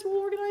 3 guys will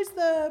organize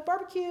the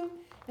barbecue.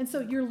 And so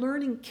you're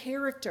learning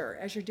character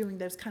as you're doing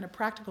those kind of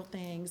practical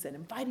things and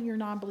inviting your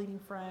non-believing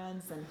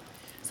friends. And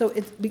so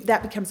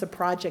that becomes a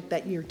project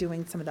that you're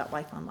doing some of that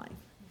life on life.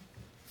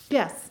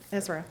 Yes,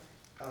 Ezra.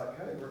 How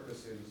do you work with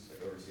students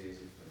overseas,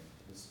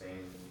 in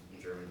Spain,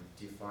 in Germany?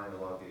 Do you find a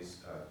lot of these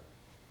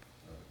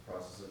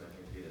processes that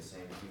can be the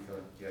same? Do you feel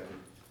like you have to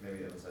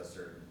maybe emphasize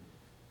certain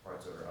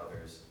parts over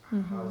others?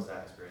 How has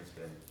that experience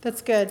been?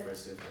 That's good. For a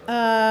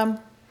student?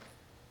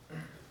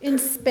 In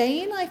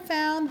Spain, I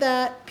found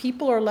that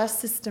people are less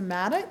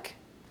systematic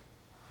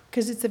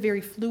because it's a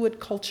very fluid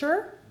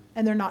culture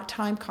and they're not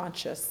time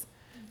conscious.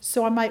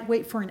 So I might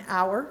wait for an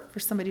hour for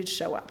somebody to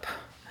show up.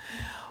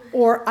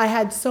 Or I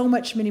had so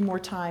many more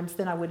times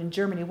than I would in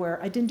Germany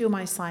where I didn't do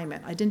my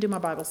assignment. I didn't do my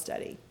Bible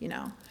study,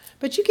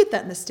 But you get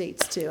that in the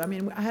States too. I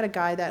mean, I had a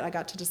guy that I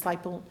got to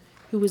disciple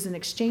who was an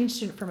exchange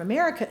student from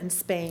America in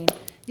Spain.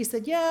 He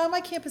said, yeah,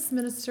 my campus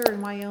minister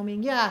in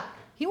Wyoming, yeah.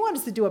 He wanted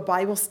us to do a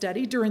Bible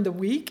study during the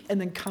week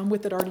and then come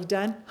with it already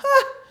done.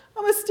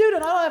 I'm a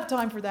student. I don't have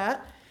time for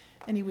that.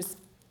 And he was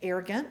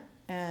arrogant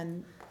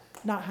and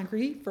not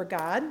hungry for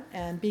God.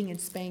 And being in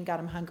Spain got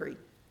him hungry.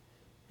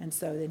 And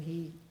so then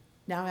he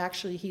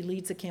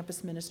leads a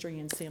campus ministry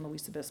in San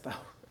Luis Obispo.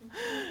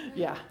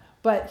 Yeah.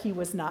 But he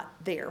was not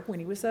there when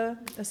he was a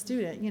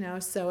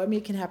student, So,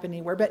 it can happen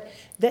anywhere. But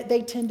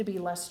they tend to be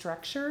less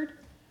structured.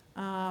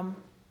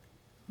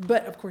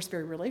 But of course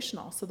very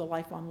relational, so the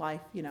life on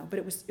life, but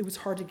it was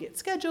hard to get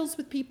schedules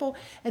with people,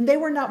 and they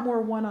were not more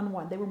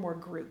one-on-one, they were more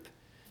group.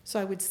 So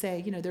I would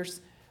say,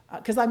 there's,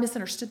 because I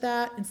misunderstood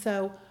that, and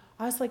so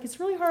I was like, it's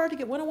really hard to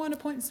get one-on-one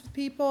appointments with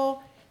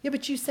people. Yeah,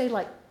 but you say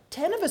like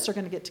 10 of us are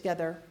going to get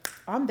together,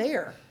 I'm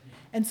there.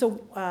 And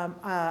so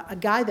a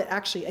guy that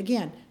actually,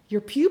 again,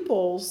 your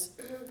pupils,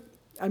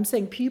 I'm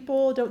saying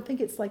pupil, don't think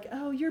it's like,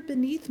 oh, you're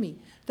beneath me.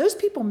 Those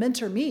people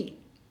mentor me.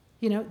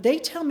 They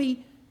tell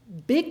me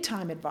big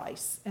time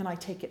advice, and I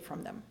take it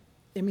from them.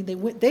 I mean,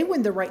 they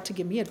win the right to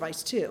give me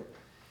advice too.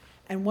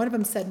 And one of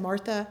them said,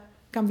 Martha,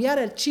 cambiar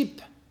el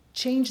chip,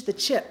 change the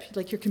chip,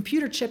 like your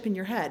computer chip in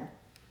your head.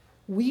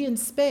 We in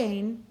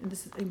Spain,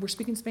 and we're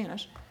speaking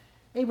Spanish,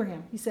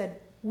 Abraham, he said,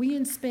 we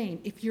in Spain,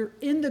 if you're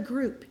in the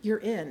group, you're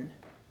in.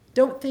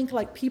 Don't think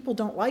like people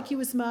don't like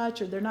you as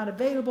much or they're not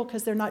available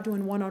because they're not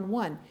doing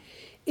one-on-one.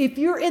 If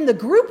you're in the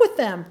group with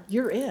them,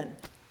 you're in.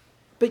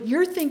 But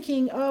you're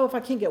thinking, oh, if I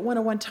can't get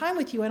one-on-one time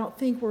with you, I don't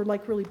think we're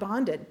like really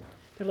bonded.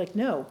 They're like,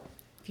 no,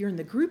 if you're in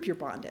the group, you're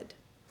bonded.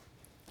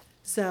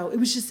 So it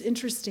was just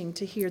interesting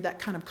to hear that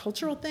kind of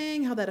cultural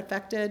thing, how that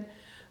affected.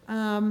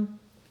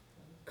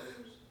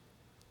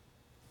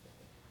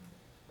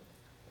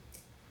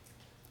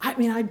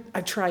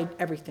 I've tried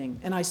everything,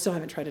 and I still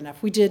haven't tried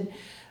enough. We did,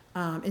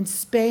 in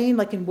Spain,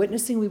 like in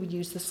witnessing, we would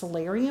use the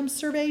Solarium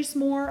surveys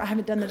more. I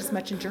haven't done that as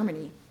much in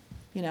Germany,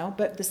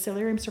 but the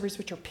Solarium surveys,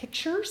 which are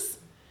pictures,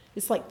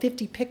 it's like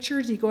 50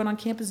 pictures. You go in on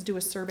campus and do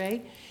a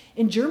survey.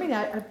 In Germany,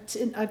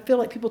 I feel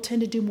like people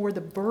tend to do more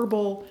the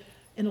verbal,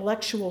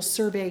 intellectual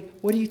survey.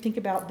 What do you think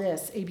about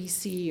this,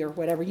 ABC or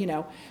whatever,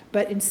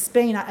 But in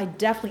Spain, I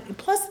definitely,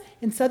 plus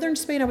in southern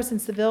Spain, I was in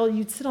Seville,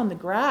 you'd sit on the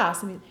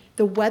grass. I mean,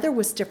 the weather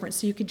was different,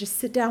 so you could just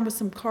sit down with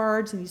some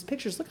cards, and these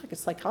pictures look like a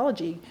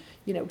psychology,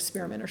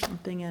 experiment or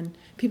something, and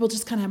people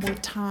just kind of have more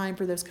time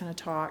for those kind of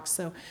talks.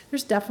 So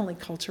there's definitely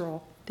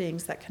cultural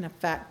things that can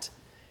affect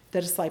the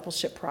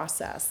discipleship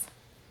process,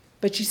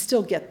 but you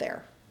still get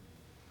there.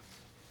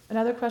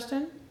 Another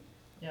question?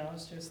 Yeah, I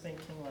was just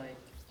thinking, like,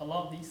 a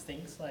lot of these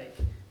things, like,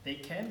 they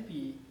can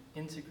be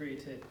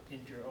integrated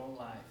into your own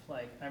life.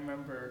 Like, I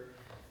remember,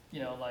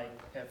 like,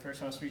 at first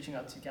when I was reaching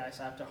out to guys,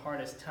 I had the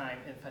hardest time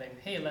inviting,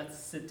 hey, let's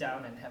sit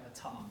down and have a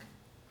talk.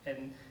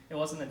 And it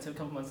wasn't until a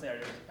couple months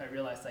later I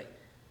realized, like,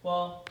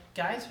 well,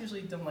 guys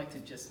usually don't like to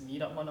just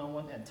meet up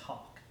one-on-one and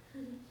talk.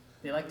 Mm-hmm.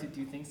 They like to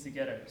do things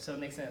together. So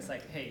next thing it's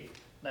like, hey,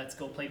 let's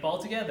go play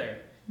ball together,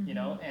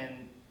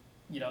 and,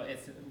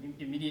 it's an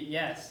immediate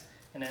yes.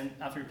 And then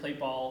after we play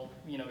ball,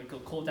 we go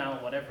cool down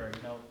or whatever,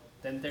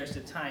 then there's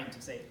the time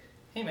to say,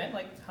 hey man,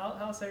 like,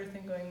 how's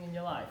everything going in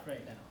your life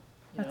right now?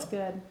 That's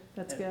good.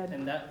 That's good.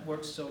 And that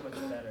works so much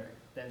better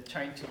than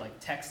trying to like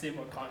text him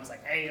or call him. It's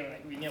like, hey,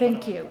 like, we need.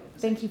 Thank you.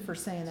 Thank you for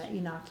saying that,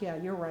 Enoch. Yeah,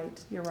 you're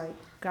right. You're right.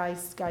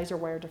 Guys are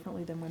wired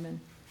differently than women.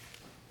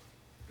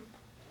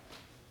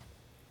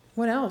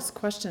 What else?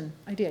 Question?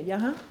 Idea? Yeah,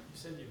 huh? You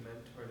said you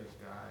mentored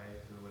a guy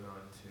who went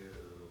on to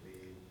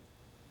be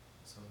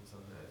something.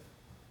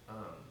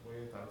 What are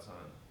your thoughts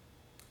on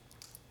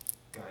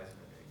guys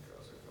mentoring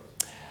girls or girls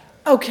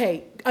mentoring guys?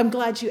 Okay, I'm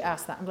glad you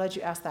asked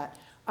that.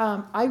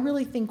 I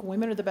really think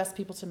women are the best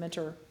people to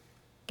mentor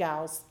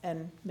gals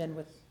and men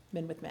with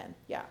men.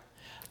 Yeah.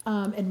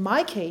 In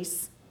my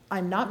case,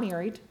 I'm not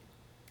married.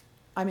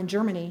 I'm in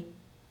Germany,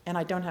 and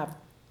I don't have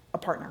a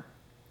partner.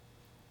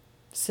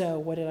 So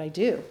what did I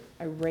do?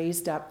 I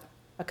raised up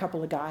a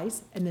couple of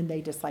guys, and then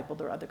they discipled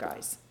their other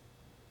guys.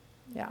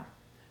 Yeah.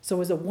 So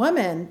as a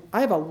woman,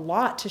 I have a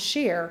lot to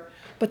share,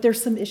 but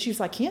there's some issues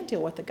I can't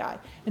deal with a guy.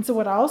 And so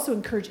what I also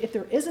encourage, if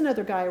there is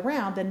another guy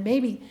around, then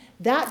maybe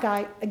that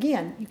guy,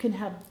 again,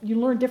 you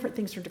learn different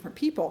things from different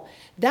people.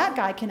 That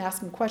guy can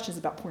ask him questions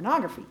about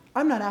pornography.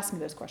 I'm not asking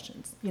those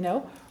questions,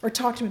 or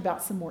talk to him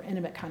about some more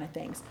intimate kind of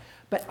things.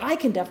 But I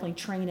can definitely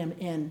train him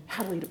in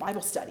how to lead a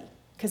Bible study,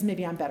 because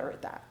maybe I'm better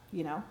at that,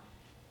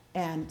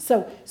 And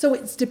so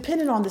it's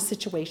dependent on the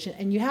situation,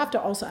 and you have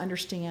to also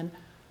understand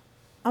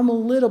I'm a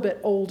little bit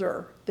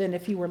older than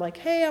if you were like,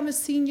 hey, I'm a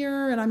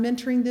senior and I'm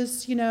mentoring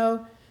this,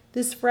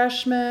 this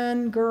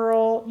freshman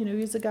girl,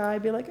 who's a guy,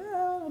 I'd be like,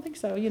 oh, I don't think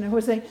so,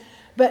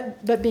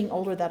 but being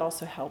older, that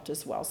also helped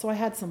as well. So I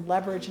had some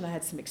leverage and I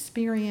had some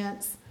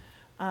experience,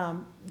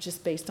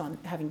 just based on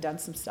having done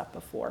some stuff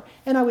before.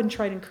 And I would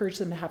try to encourage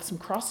them to have some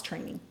cross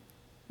training,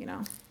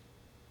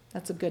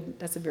 That's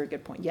a very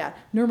good point. Yeah,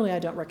 normally I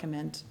don't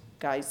recommend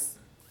guys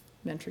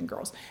mentoring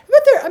girls.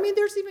 But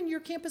there's even your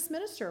campus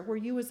minister, where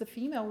you as a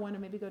female want to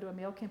maybe go to a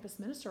male campus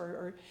minister,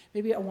 or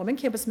maybe a woman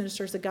campus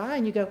minister as a guy,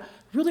 and you go,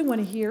 really want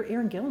to hear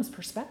Erin Gillam's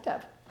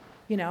perspective,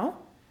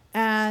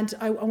 and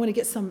I want to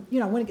get some,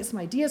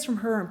 ideas from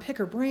her and pick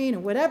her brain or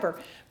whatever.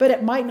 But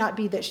it might not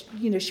be that she'd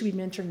be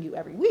mentoring you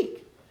every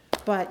week.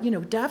 But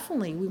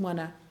definitely we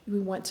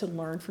want to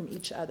learn from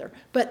each other.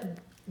 But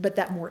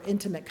that more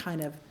intimate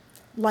kind of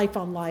life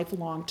on life,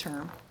 long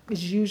term,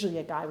 is usually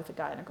a guy with a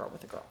guy and a girl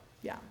with a girl.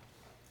 Yeah.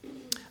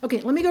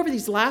 Okay, let me go over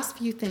these last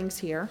few things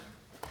here.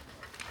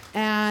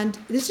 And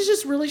this is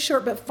just really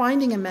short, but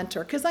finding a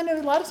mentor. Because I know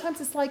a lot of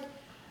times it's like,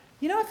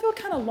 I feel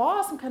kind of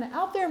lost. I'm kind of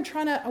out there.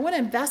 I want to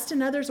invest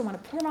in others. I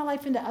want to pour my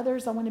life into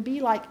others. I want to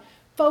be like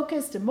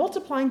focused and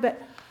multiplying,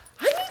 but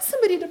I need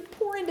somebody to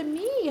pour into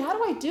me. How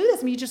do I do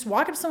this? You just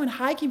walk up to someone,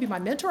 hi, can you be my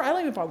mentor? I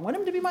don't even know if I want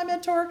him to be my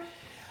mentor.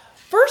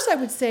 First, I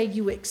would say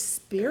you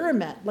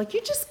experiment. Like,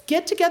 you just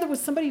get together with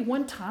somebody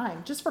one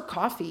time, just for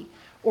coffee.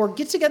 Or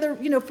get together,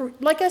 for,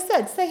 like I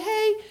said, say,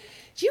 hey,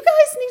 do you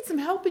guys need some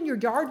help in your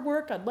yard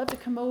work? I'd love to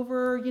come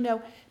over,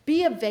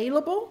 be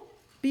available.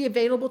 be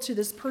available to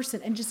this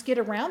person and just get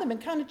around them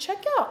and kind of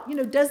check out,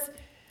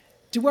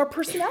 do our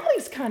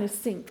personalities kind of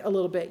sync a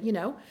little bit,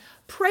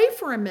 Pray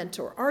for a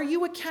mentor. Are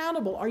you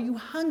accountable? Are you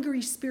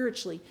hungry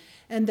spiritually?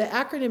 And the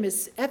acronym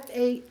is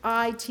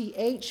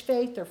FAITH,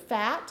 faith, or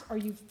FAT. Are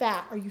you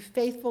fat? Are you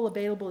faithful,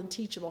 available, and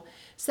teachable?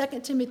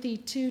 2 Timothy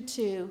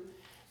 2:2,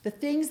 the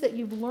things that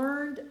you've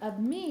learned of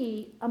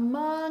me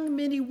among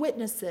many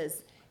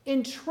witnesses,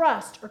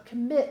 entrust or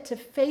commit to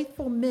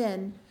faithful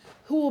men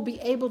who will be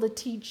able to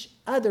teach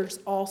others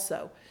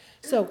also.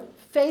 So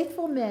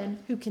faithful men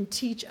who can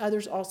teach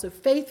others also.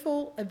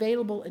 Faithful,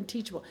 available, and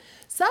teachable.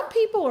 Some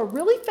people are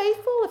really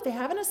faithful if they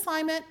have an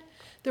assignment.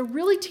 They're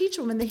really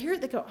teachable, and they hear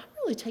it, they go, I'm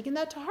really taking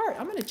that to heart.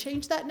 I'm going to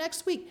change that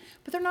next week.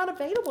 But they're not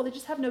available. They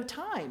just have no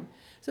time.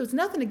 So it's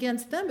nothing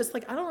against them. It's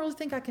like, I don't really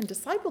think I can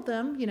disciple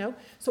them,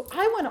 So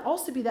I want to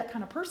also be that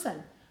kind of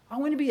person. I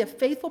want to be a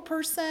faithful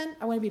person.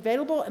 I want to be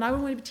available, and I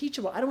want to be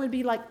teachable. I don't want to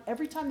be like,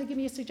 every time they give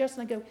me a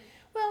suggestion, I go,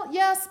 well,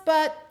 yes,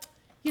 but,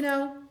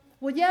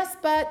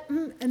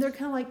 and they're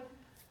kind of like,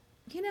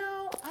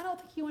 I don't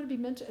think you want to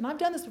be mentored. And I've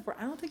done this before.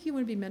 I don't think you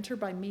want to be mentored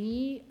by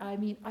me. I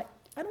mean, I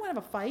don't want to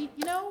have a fight,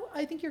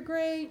 I think you're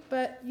great,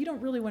 but you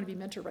don't really want to be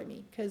mentored by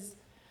me because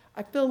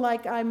I feel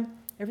like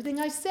everything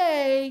I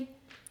say,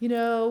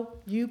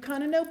 you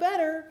kind of know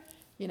better,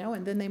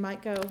 and then they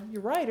might go,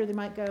 you're right, or they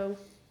might go,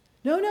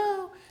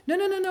 no,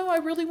 I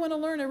really want to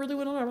learn.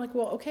 I'm like,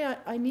 well, okay,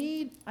 I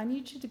need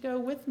you to go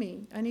with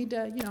me. I need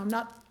to,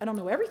 I don't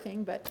know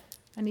everything, but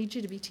I need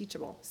you to be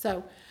teachable.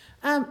 So,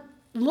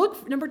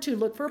 number 2,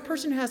 look for a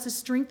person who has a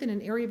strength in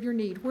an area of your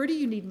need. Where do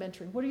you need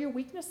mentoring? What are your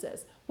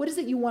weaknesses? What is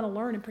it you want to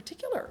learn in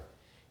particular?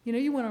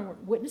 You want to learn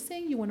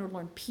witnessing. You want to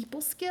learn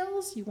people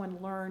skills. You want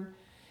to learn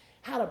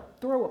how to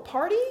throw a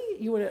party.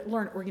 You want to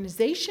learn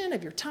organization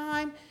of your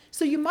time.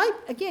 So you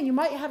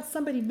might have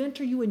somebody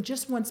mentor you in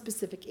just one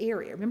specific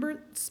area.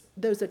 Remember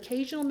those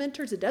occasional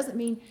mentors? It doesn't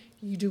mean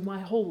you do my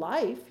whole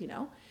life,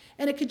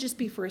 and it could just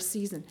be for a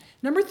season.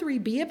 Number 3,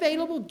 be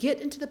available.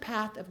 Get into the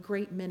path of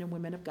great men and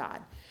women of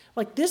God.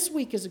 Like this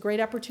week is a great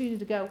opportunity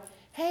to go,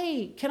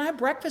 hey, can I have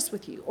breakfast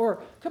with you?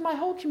 Or could my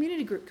whole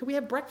community group, could we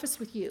have breakfast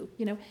with you?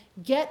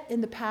 Get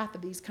in the path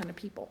of these kind of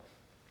people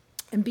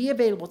and be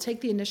available.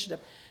 Take the initiative.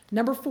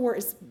 Number 4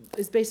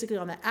 is basically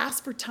on that.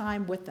 Ask for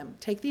time with them.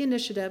 Take the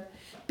initiative.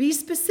 Be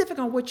specific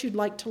on what you'd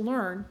like to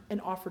learn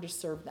and offer to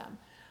serve them.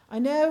 I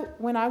know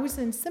when I was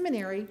in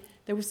seminary,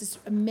 there was this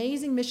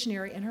amazing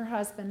missionary and her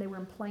husband. They were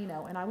in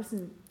Plano, and I was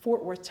in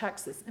Fort Worth,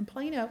 Texas. And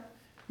Denton.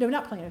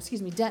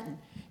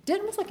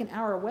 Denton was like an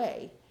hour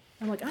away.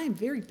 I'm like, I am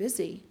very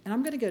busy, and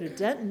I'm going to go to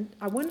Denton.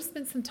 I want to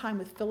spend some time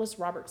with Phyllis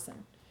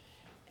Robertson.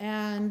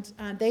 And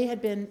they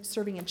had been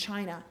serving in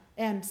China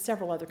and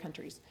several other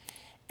countries.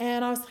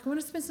 And I was like, I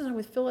want to spend some time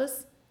with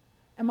Phyllis.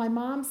 And my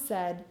mom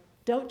said,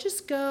 don't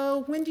just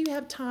go, when do you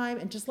have time,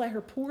 and just let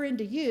her pour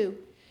into you.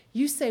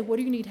 You say, what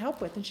do you need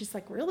help with? And she's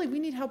like, really? We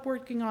need help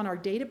working on our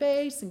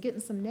database and getting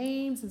some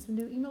names and some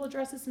new email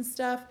addresses and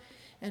stuff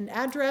and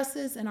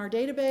addresses in our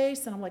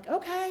database. And I'm like,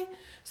 okay.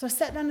 So I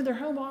sat down in their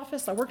home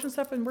office. I worked on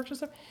stuff. And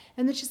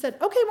then she said,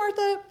 okay,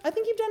 Martha, I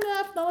think you've done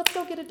enough. Now let's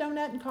go get a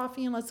donut and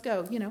coffee and let's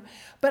go,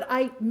 But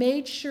I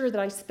made sure that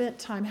I spent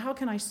time. How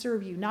can I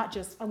serve you? Not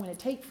just, I want to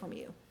take from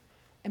you.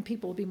 And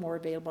people will be more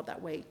available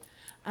that way.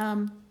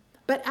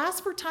 But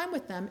ask for time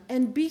with them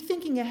and be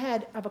thinking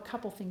ahead of a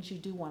couple things you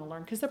do want to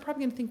learn, because they're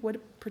probably going to think, what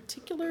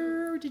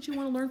particular did you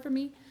want to learn from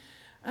me?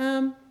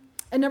 And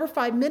number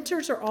 5,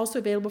 mentors are also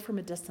available from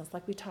a distance,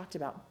 like we talked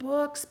about.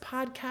 Books,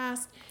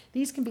 podcasts,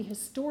 these can be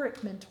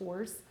historic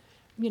mentors,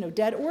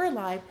 dead or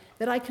alive,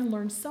 that I can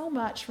learn so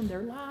much from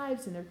their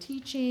lives and their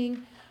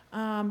teaching.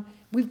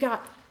 We've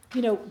got,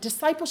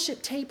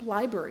 discipleship tape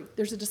library.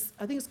 I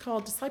think it's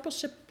called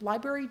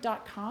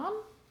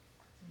discipleshiplibrary.com.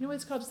 You know what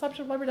it's called,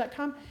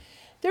 discipleshiplibrary.com?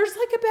 There's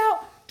like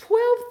about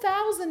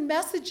 12,000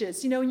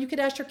 messages, and you could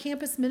ask your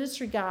campus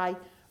ministry guy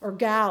or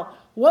gal,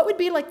 what would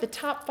be like the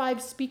top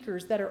 5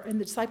 speakers that are in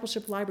the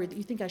discipleship library that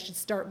you think I should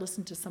start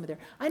listening to some of their?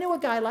 I know a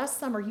guy last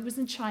summer, he was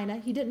in China.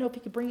 He didn't know if he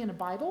could bring in a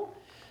Bible.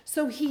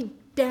 So he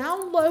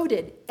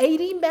downloaded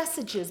 80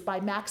 messages by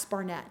Max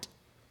Barnett,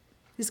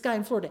 this guy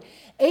in Florida.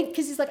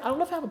 Because he's like, I don't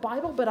know if I have a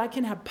Bible, but I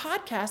can have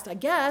podcast, I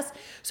guess.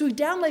 So he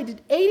downloaded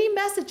 80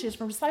 messages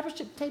from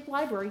Discipleship Tape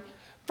Library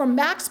from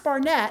Max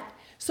Barnett.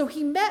 So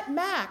he met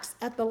Max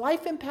at the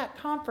Life Impact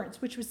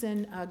Conference, which was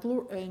in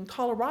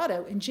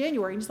Colorado in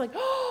January. And he's like,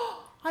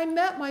 oh, I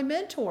met my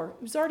mentor.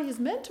 He was already his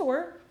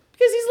mentor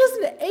because he's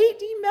listened to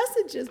 80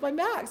 messages by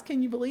Max.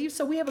 Can you believe?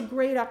 So we have a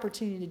great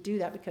opportunity to do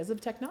that because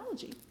of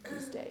technology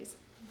these days.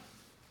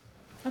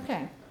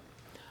 Okay.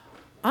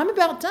 I'm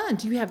about done.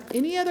 Do you have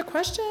any other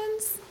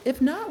questions?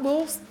 If not,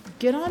 we'll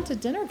get on to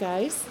dinner,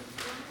 guys.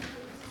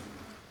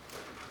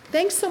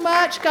 Thanks so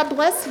much. God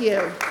bless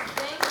you.